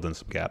commentary filled in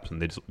some gaps, and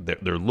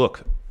their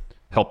look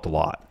helped a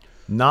lot.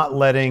 Not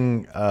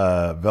letting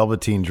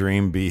Velveteen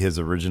Dream be his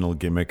original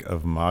gimmick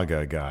of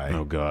MAGA guy.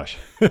 Oh, gosh.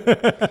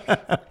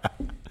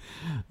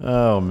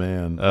 Oh,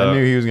 man. I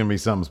knew he was going to be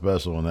something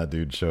special when that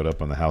dude showed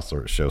up on the house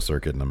show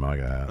circuit in a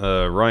MAGA hat.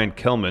 Ryan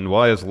Kellman,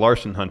 why is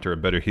Larson Hunter a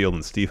better heel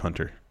than Steve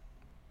Hunter?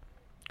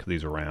 Because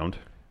he's around.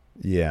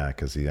 Yeah,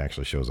 because he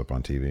actually shows up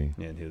on TV.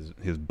 And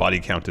his body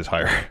count is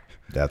higher.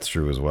 That's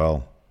true as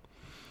well.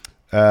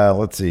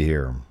 Let's see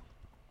here.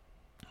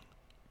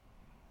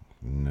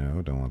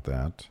 No, don't want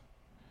that.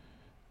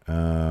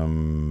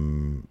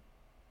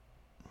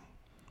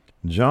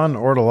 John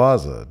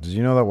Ortolaza, did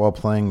you know that while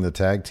playing the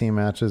tag team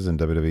matches in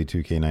WWE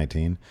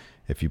 2K19,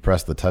 if you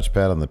press the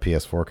touchpad on the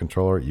PS4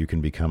 controller, you can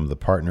become the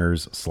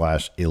partners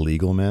 /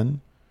 illegal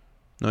men?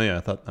 Oh yeah, I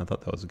thought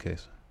that was the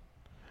case.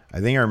 I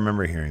think I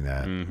remember hearing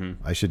that.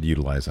 Mm-hmm. I should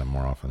utilize that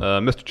more often.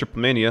 Mr. Triple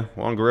Mania,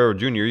 Juan Guerrero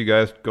Jr., you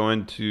guys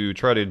going to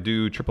try to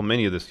do Triple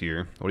Mania this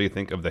year. What do you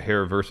think of the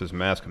hair versus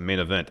mask main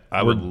event?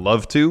 I would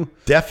love to.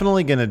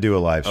 Definitely going to do a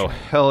live stream. Oh,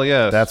 hell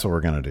yes. That's what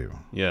we're going to do.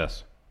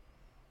 Yes.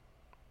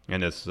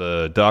 And it's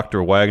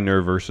Dr.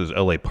 Wagner versus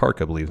L.A. Park,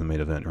 I believe, the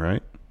main event,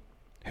 right?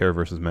 Hair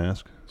versus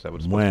mask. Is that what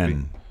it's supposed to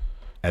be?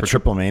 At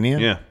Triple Mania?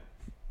 Yeah.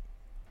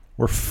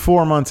 We're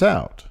 4 months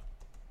out.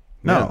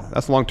 No. Yeah,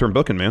 that's long-term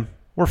booking, man.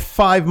 We're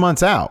 5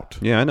 months out.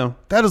 Yeah, I know.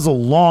 That is a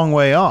long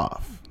way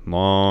off.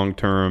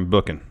 Long-term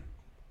booking.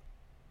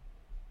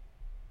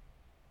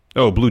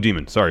 Oh, Blue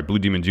Demon. Sorry, Blue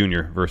Demon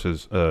Jr.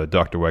 versus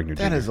Dr. Wagner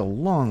Jr. That is a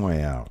long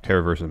way out.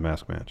 Hair versus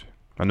mask match.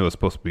 I know it's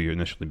supposed to be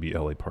initially be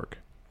LA Park.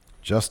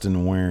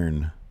 Justin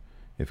Wern,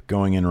 if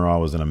Going In Raw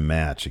was in a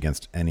match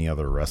against any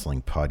other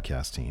wrestling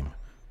podcast team,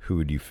 who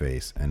would you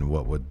face and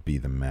what would be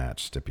the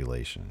match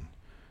stipulation?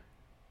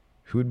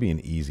 Who would be an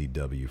easy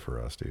W for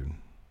us, dude?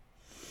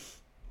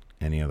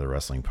 Any other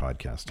wrestling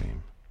podcast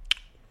team.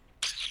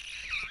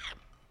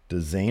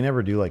 Does Zane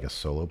ever do like a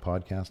solo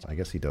podcast? I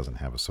guess he doesn't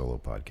have a solo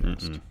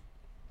podcast.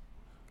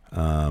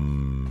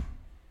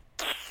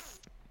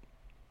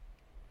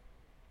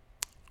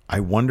 I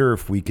wonder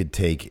if we could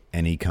take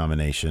any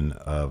combination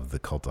of the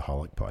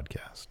Cultaholic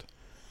podcast.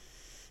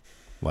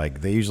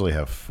 Like they usually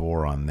have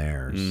 4 on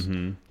theirs.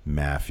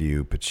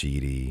 Matthew,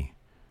 Pacitti,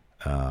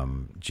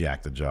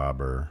 Jack the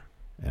Jobber,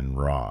 and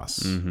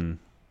Ross.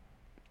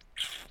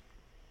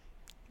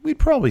 We'd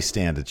probably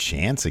stand a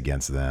chance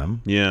against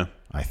them. Yeah.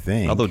 I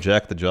think. Although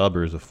Jack the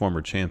Jobber is a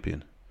former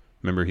champion.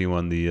 Remember he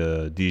won the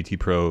DDT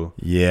Pro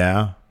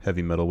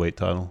heavy metalweight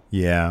title?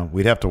 Yeah.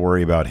 We'd have to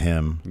worry about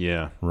him.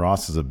 Yeah.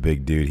 Ross is a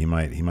big dude. He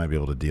might be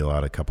able to deal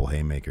out a couple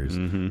haymakers.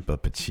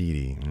 But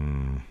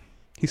Pacitti,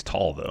 he's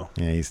tall though.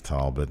 Yeah, he's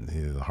tall, but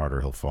the harder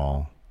he'll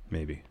fall.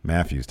 Maybe.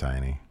 Matthew's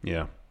tiny.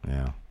 Yeah.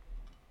 Yeah.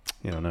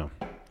 You don't know.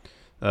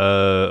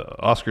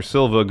 Oscar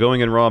Silva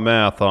going in raw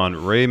math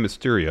on Rey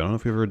Mysterio. I don't know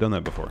if you've ever done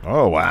that before.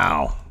 Oh,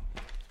 wow.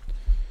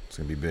 It's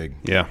going to be big.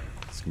 Yeah.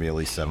 It's going to be at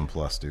least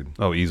 7+, dude.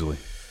 Oh, easily.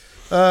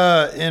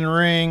 In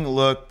ring,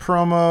 look,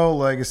 promo,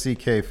 legacy,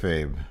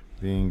 kayfabe.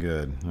 Being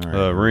good. All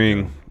right.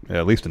 Ring,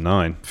 at least a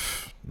 9.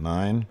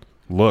 9?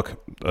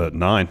 Look,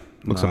 9.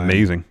 Looks 9.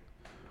 Amazing.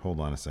 Hold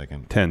on a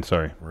second. 10,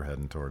 sorry. We're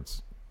heading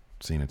towards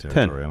Cena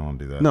territory. 10. I don't want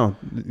to do that. No,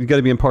 you got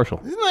to be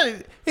impartial.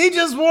 He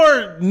just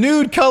wore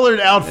nude-colored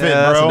outfit, bro.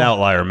 That's an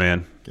outlier,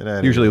 man. Get out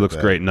of Usually here looks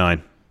with great,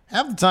 9.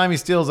 Half the time he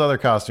steals other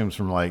costumes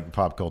from like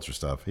pop culture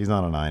stuff. He's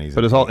not a 9.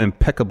 But it's all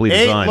impeccably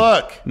 8, designed.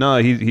 look. No,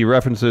 he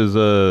references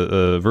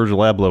Virgil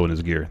Abloh in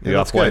his gear. The Yeah,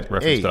 that's off-white good.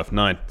 reference 8. stuff.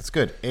 9. That's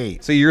good.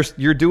 8. See,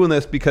 you're doing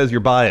this because you're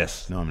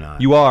biased. No, I'm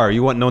not. You are.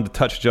 You want no one to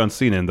touch John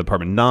Cena in the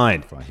department.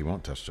 9. Fine, he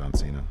won't touch John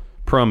Cena.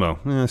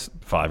 Promo.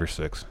 5 or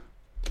 6.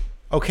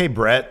 Okay,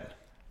 Brett.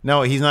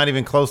 No, he's not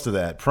even close to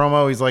that.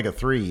 Promo, he's like a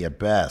 3 at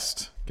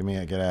best.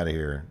 Get out of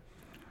here.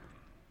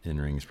 In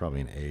ring, he's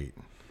probably an 8.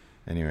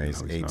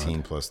 Anyways, 18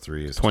 not. plus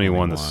 3 is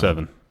 21 to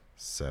 7.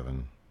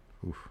 7.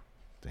 Oof,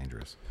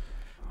 dangerous.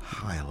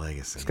 High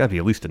legacy. It's got to be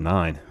at least a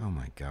 9. Oh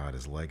my God,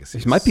 his legacy.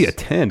 He might be a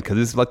 10 because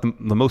this is like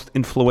the most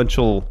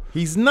influential.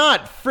 He's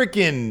not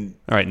freaking.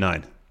 All right,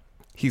 9.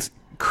 He's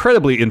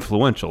incredibly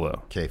influential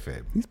though.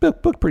 Kayfabe. He's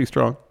booked pretty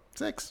strong.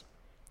 6.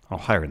 Oh,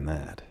 higher than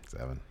that.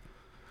 7.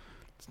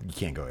 You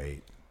can't go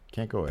 8.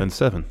 Can't go 8. Then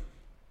 7.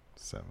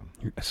 7.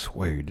 I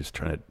swear you're just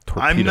trying to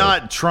torpedo. I'm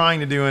not trying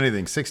to do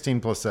anything.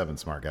 16 plus 7,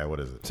 smart guy. What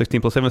is it?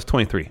 16 plus 7 is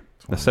 23.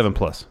 That's 7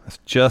 plus. That's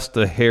just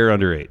a hair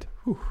under 8.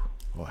 Whew,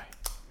 boy.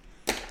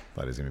 Thought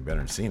he was going to be better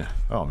than Cena.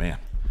 Oh, man.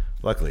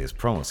 Luckily, his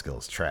promo skill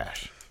is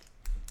trash.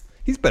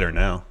 He's better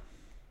now.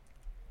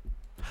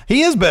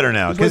 He is better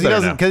now because he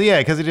doesn't. now.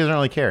 Because he doesn't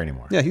really care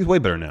anymore. Yeah, he's way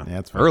better now. Yeah,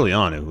 that's fine. Early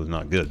on, it was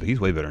not good, but he's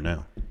way better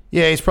now.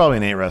 Yeah, he's probably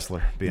an 8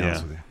 wrestler. To be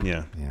honest with you.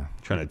 Yeah. Yeah.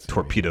 Trying to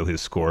torpedo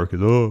his score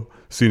because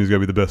Cena's got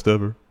to be the best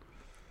ever.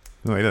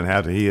 No, he doesn't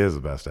have to. He is the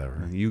best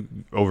ever. You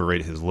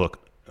overrate his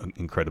look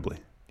incredibly.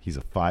 He's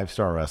a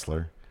 5-star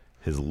wrestler.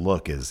 His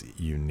look is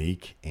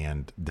unique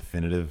and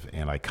definitive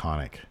and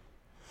iconic,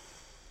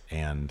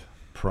 and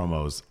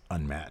promos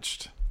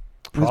unmatched.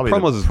 Probably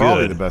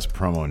good. The best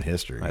promo in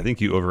history. I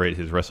think you overrate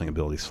his wrestling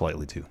ability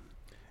slightly too.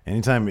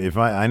 Anytime, if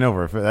I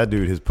know for that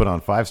dude has put on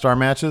 5-star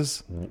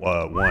matches.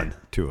 1.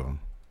 2 of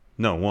them.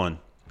 No, 1.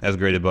 As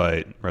graded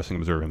by Wrestling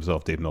Observer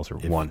himself, Dave Meltzer.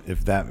 1.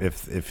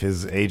 If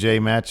his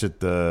AJ match at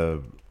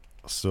the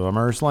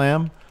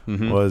SummerSlam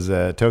was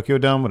at Tokyo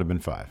Dome, would have been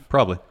 5.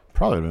 Probably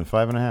would have been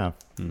 5.5.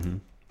 Mm-hmm.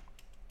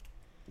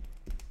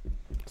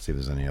 Let's see if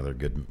there's any other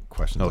good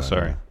questions. Oh,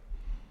 sorry.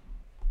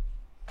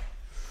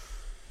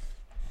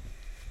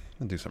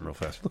 I'll do something real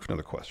fast. Look for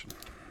another question.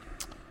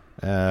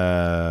 I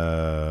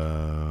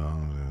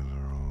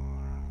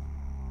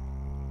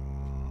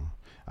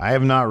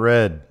have not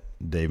read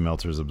Dave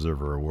Meltzer's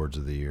Observer Awards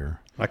of the Year.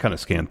 I kind of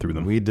scanned through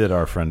them. We did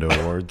our Friendo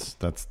Awards.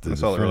 That's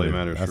all that really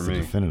matters that's for the me.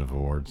 definitive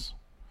awards.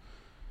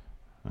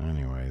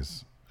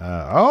 Anyways.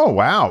 Oh,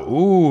 wow.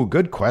 Ooh,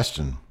 good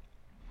question.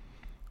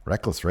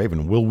 Reckless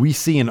Raven. Will we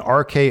see an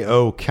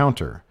RKO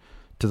counter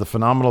to the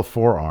phenomenal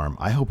forearm?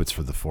 I hope it's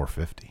for the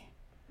 450.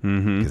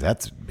 Because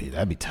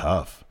that'd be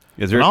tough.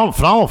 Is there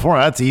phenomenal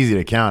forearm? That's easy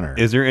to counter.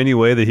 Is there any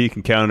way that he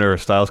can counter a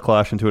Styles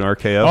Clash into an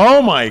RKO?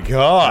 Oh my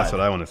God! That's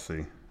what I want to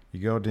see. You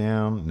go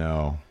down.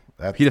 No,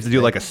 he'd have to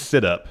do like a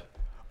sit up.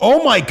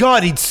 Oh my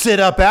God! He'd sit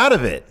up out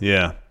of it.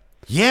 Yeah.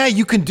 Yeah,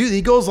 you can do.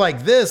 He goes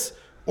like this.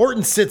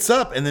 Orton sits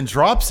up and then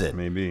drops it.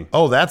 Maybe.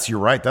 Oh, you're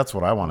right. That's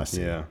what I want to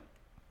see. Yeah.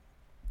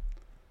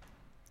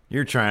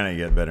 You're trying to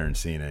get better than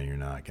Cena, and you're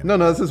not. No,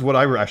 this is what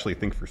I actually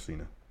think for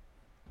Cena.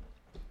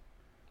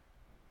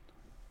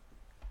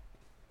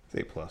 It's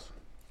A+.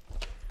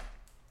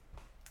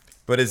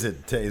 But is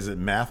it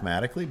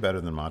mathematically better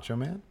than Macho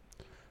Man?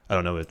 I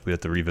don't know. We have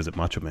to revisit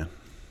Macho Man.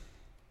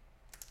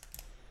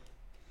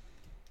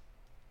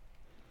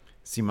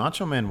 See,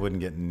 Macho Man wouldn't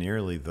get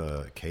nearly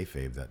the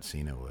kayfabe that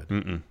Cena would.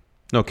 Mm-mm.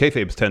 No,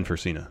 kayfabe's 10 for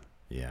Cena.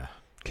 Yeah.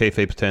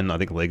 Kayfabe's 10. I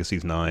think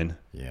Legacy's 9.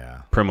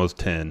 Yeah. Promo's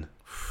 10.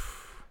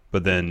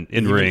 But then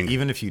in ring,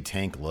 even if you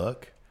tank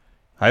look,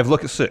 I have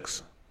look at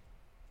 6.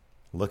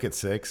 Look at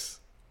 6,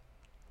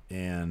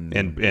 and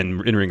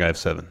in ring I have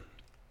 7.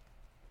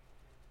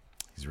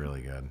 He's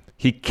really good.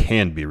 He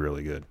can be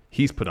really good.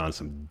 He's put on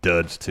some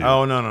duds too.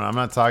 Oh no, I'm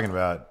not talking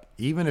about.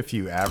 Even if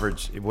you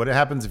average, what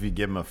happens if you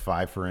give him a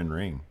 5 for in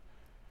ring?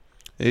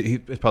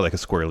 It's probably like a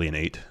squarely an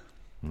 8.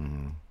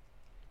 Mm-hmm.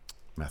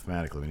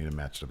 Mathematically, we need to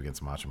match it up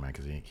against Macho Man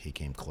because he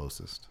came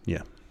closest.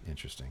 Yeah.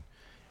 Interesting.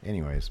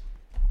 Anyways,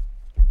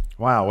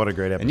 wow, what a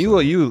great episode.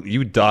 And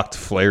you docked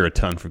Flair a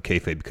ton from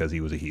kayfabe because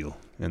he was a heel,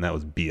 and that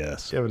was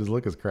BS. Yeah, but his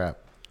look is crap.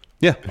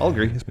 Yeah, I'll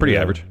agree. It's pretty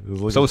average.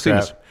 So is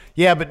Cena's.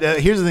 Yeah, but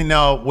here's the thing.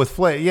 No, with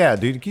Flair, yeah,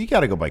 dude, you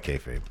got to go by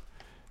kayfabe.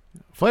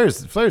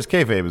 Flair's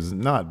kayfabe is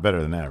not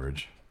better than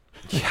average.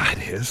 Yeah, it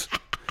is.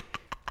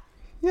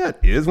 Yeah, it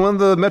is. One of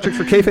the metrics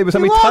for kayfabe is how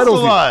He many lost titles.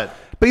 a lot.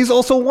 But he's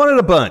also won it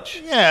a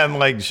bunch. Yeah, and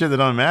like shit that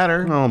don't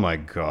matter. Oh my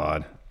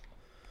god.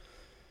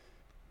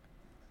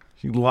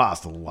 He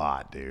lost a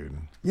lot, dude.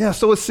 Yeah,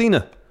 so is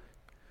Cena.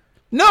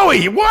 No,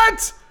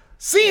 what?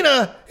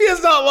 Cena? He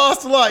has not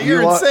lost a lot.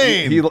 You're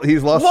insane.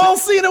 He's lost. While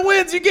Cena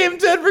wins, you gave him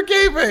 10 for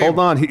kayfabe. Hold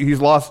on, he's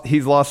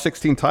lost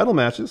 16 title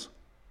matches.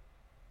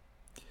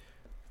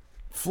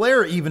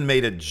 Flair even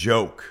made a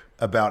joke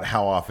about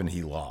how often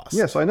he lost.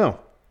 Yes, I know.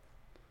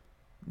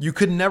 You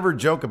could never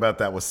joke about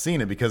that with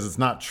Cena because it's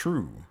not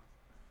true.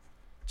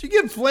 Did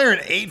you give Flair an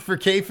 8 for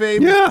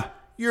kayfabe? Yeah.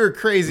 You're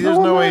crazy. There's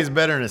no way he's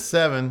better than a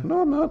 7.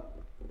 No, I'm not.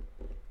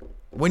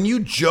 When you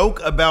joke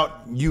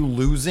about you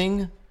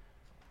losing,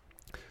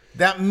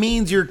 that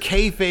means your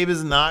kayfabe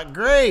is not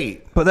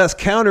great. But that's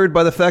countered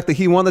by the fact that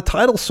he won the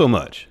title so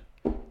much.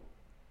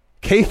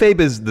 Kayfabe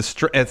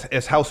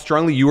is how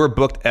strongly you are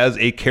booked as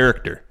a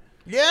character.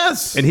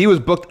 Yes. And he was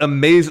booked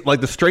amazing.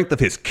 Like the strength of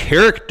his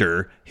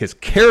character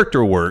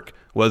work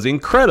was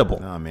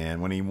incredible. Oh, man.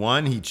 When he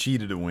won, he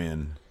cheated to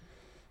win.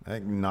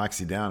 That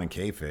knocks you down in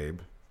kayfabe.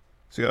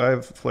 See, I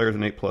have Flair as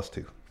an 8+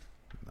 too.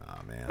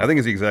 Nah, man. I think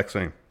it's the exact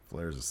same.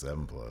 Flair's a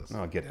 7+.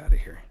 Oh, get out of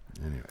here.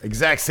 Anyway,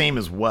 exact same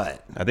as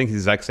what? I think the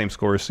exact same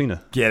score as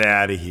Cena. Get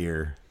out of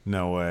here.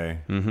 No way.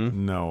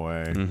 Mm-hmm. No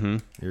way. Mm-hmm.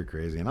 You're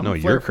crazy. And I'm no, a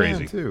Flair you're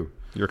crazy. fan too.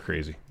 You're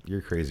crazy.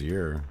 You're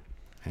crazier.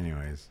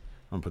 Anyways,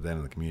 I'm going to put that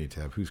in the community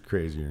tab. Who's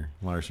crazier,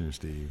 Larson or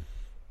Steve?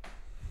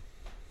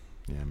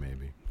 Yeah,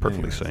 maybe.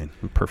 Perfectly sane.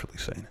 I'm perfectly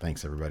sane.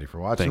 Thanks, everybody, for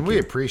watching. Thank we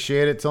you.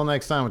 appreciate it. Till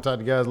next time, we'll talk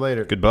to you guys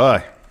later.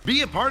 Goodbye.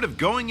 Be a part of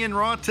Going In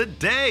Raw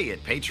today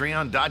at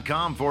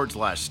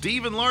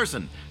patreon.com/Steven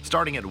Larson.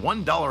 Starting at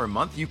 $1 a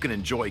month, you can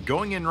enjoy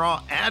Going In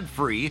Raw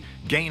ad-free,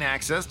 gain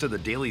access to the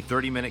daily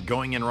 30-minute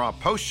Going In Raw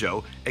post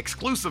show,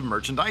 exclusive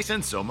merchandise,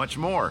 and so much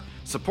more.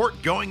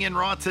 Support Going In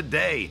Raw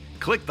today.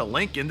 Click the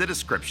link in the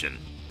description.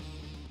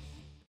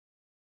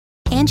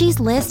 Angie's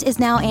List is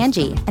now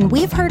Angie, and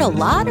we've heard a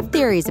lot of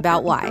theories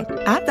about why.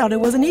 I thought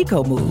it was an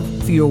eco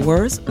move. Fewer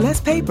words,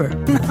 less paper.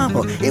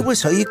 No, it was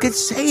so you could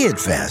say it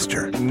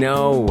faster.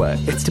 No,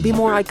 it's to be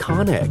more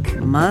iconic.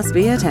 Must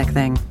be a tech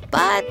thing.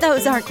 But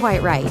those aren't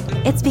quite right.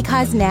 It's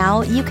because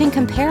now you can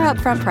compare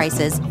upfront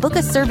prices, book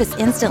a service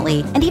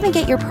instantly, and even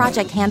get your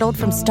project handled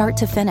from start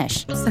to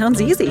finish.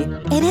 Sounds easy.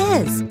 It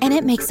is, and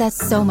it makes us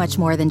so much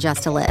more than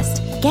just a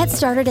list. Get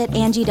started at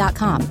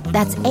Angie.com.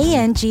 That's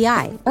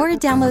ANGI, or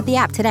download the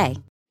app today.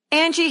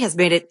 Angie has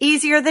made it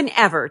easier than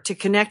ever to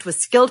connect with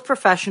skilled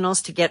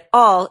professionals to get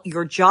all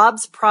your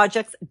jobs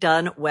projects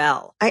done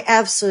well. I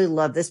absolutely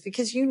love this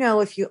because,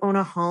 if you own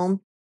a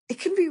home, it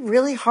can be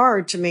really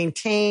hard to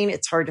maintain.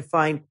 It's hard to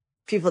find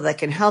people that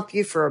can help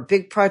you for a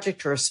big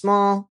project or a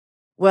small.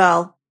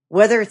 Well,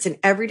 whether it's in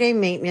everyday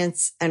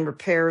maintenance and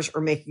repairs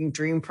or making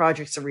dream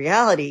projects a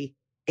reality,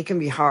 it can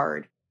be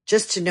hard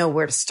just to know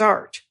where to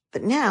start.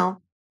 But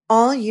now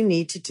all you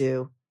need to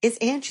do is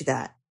Angie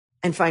that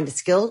and find a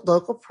skilled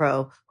local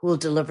pro who will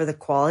deliver the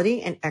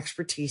quality and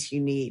expertise you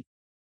need.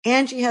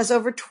 Angie has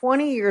over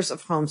 20 years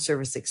of home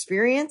service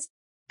experience,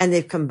 and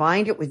they've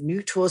combined it with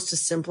new tools to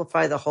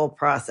simplify the whole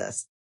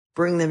process.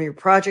 Bring them your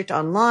project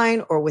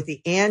online or with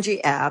the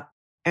Angie app,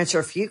 answer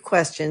a few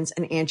questions,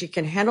 and Angie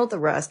can handle the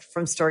rest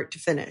from start to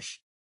finish.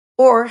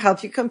 Or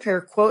help you compare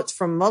quotes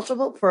from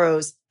multiple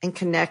pros and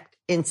connect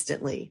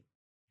instantly,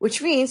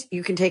 which means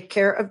you can take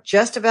care of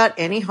just about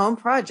any home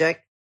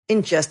project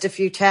in just a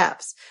few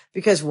taps.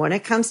 Because when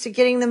it comes to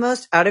getting the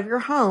most out of your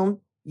home,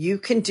 you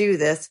can do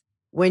this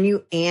when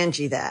you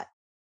Angie that.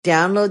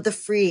 Download the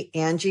free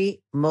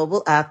Angie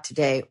mobile app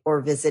today or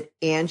visit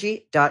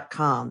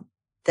Angie.com.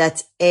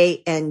 That's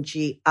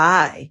ANGI.com.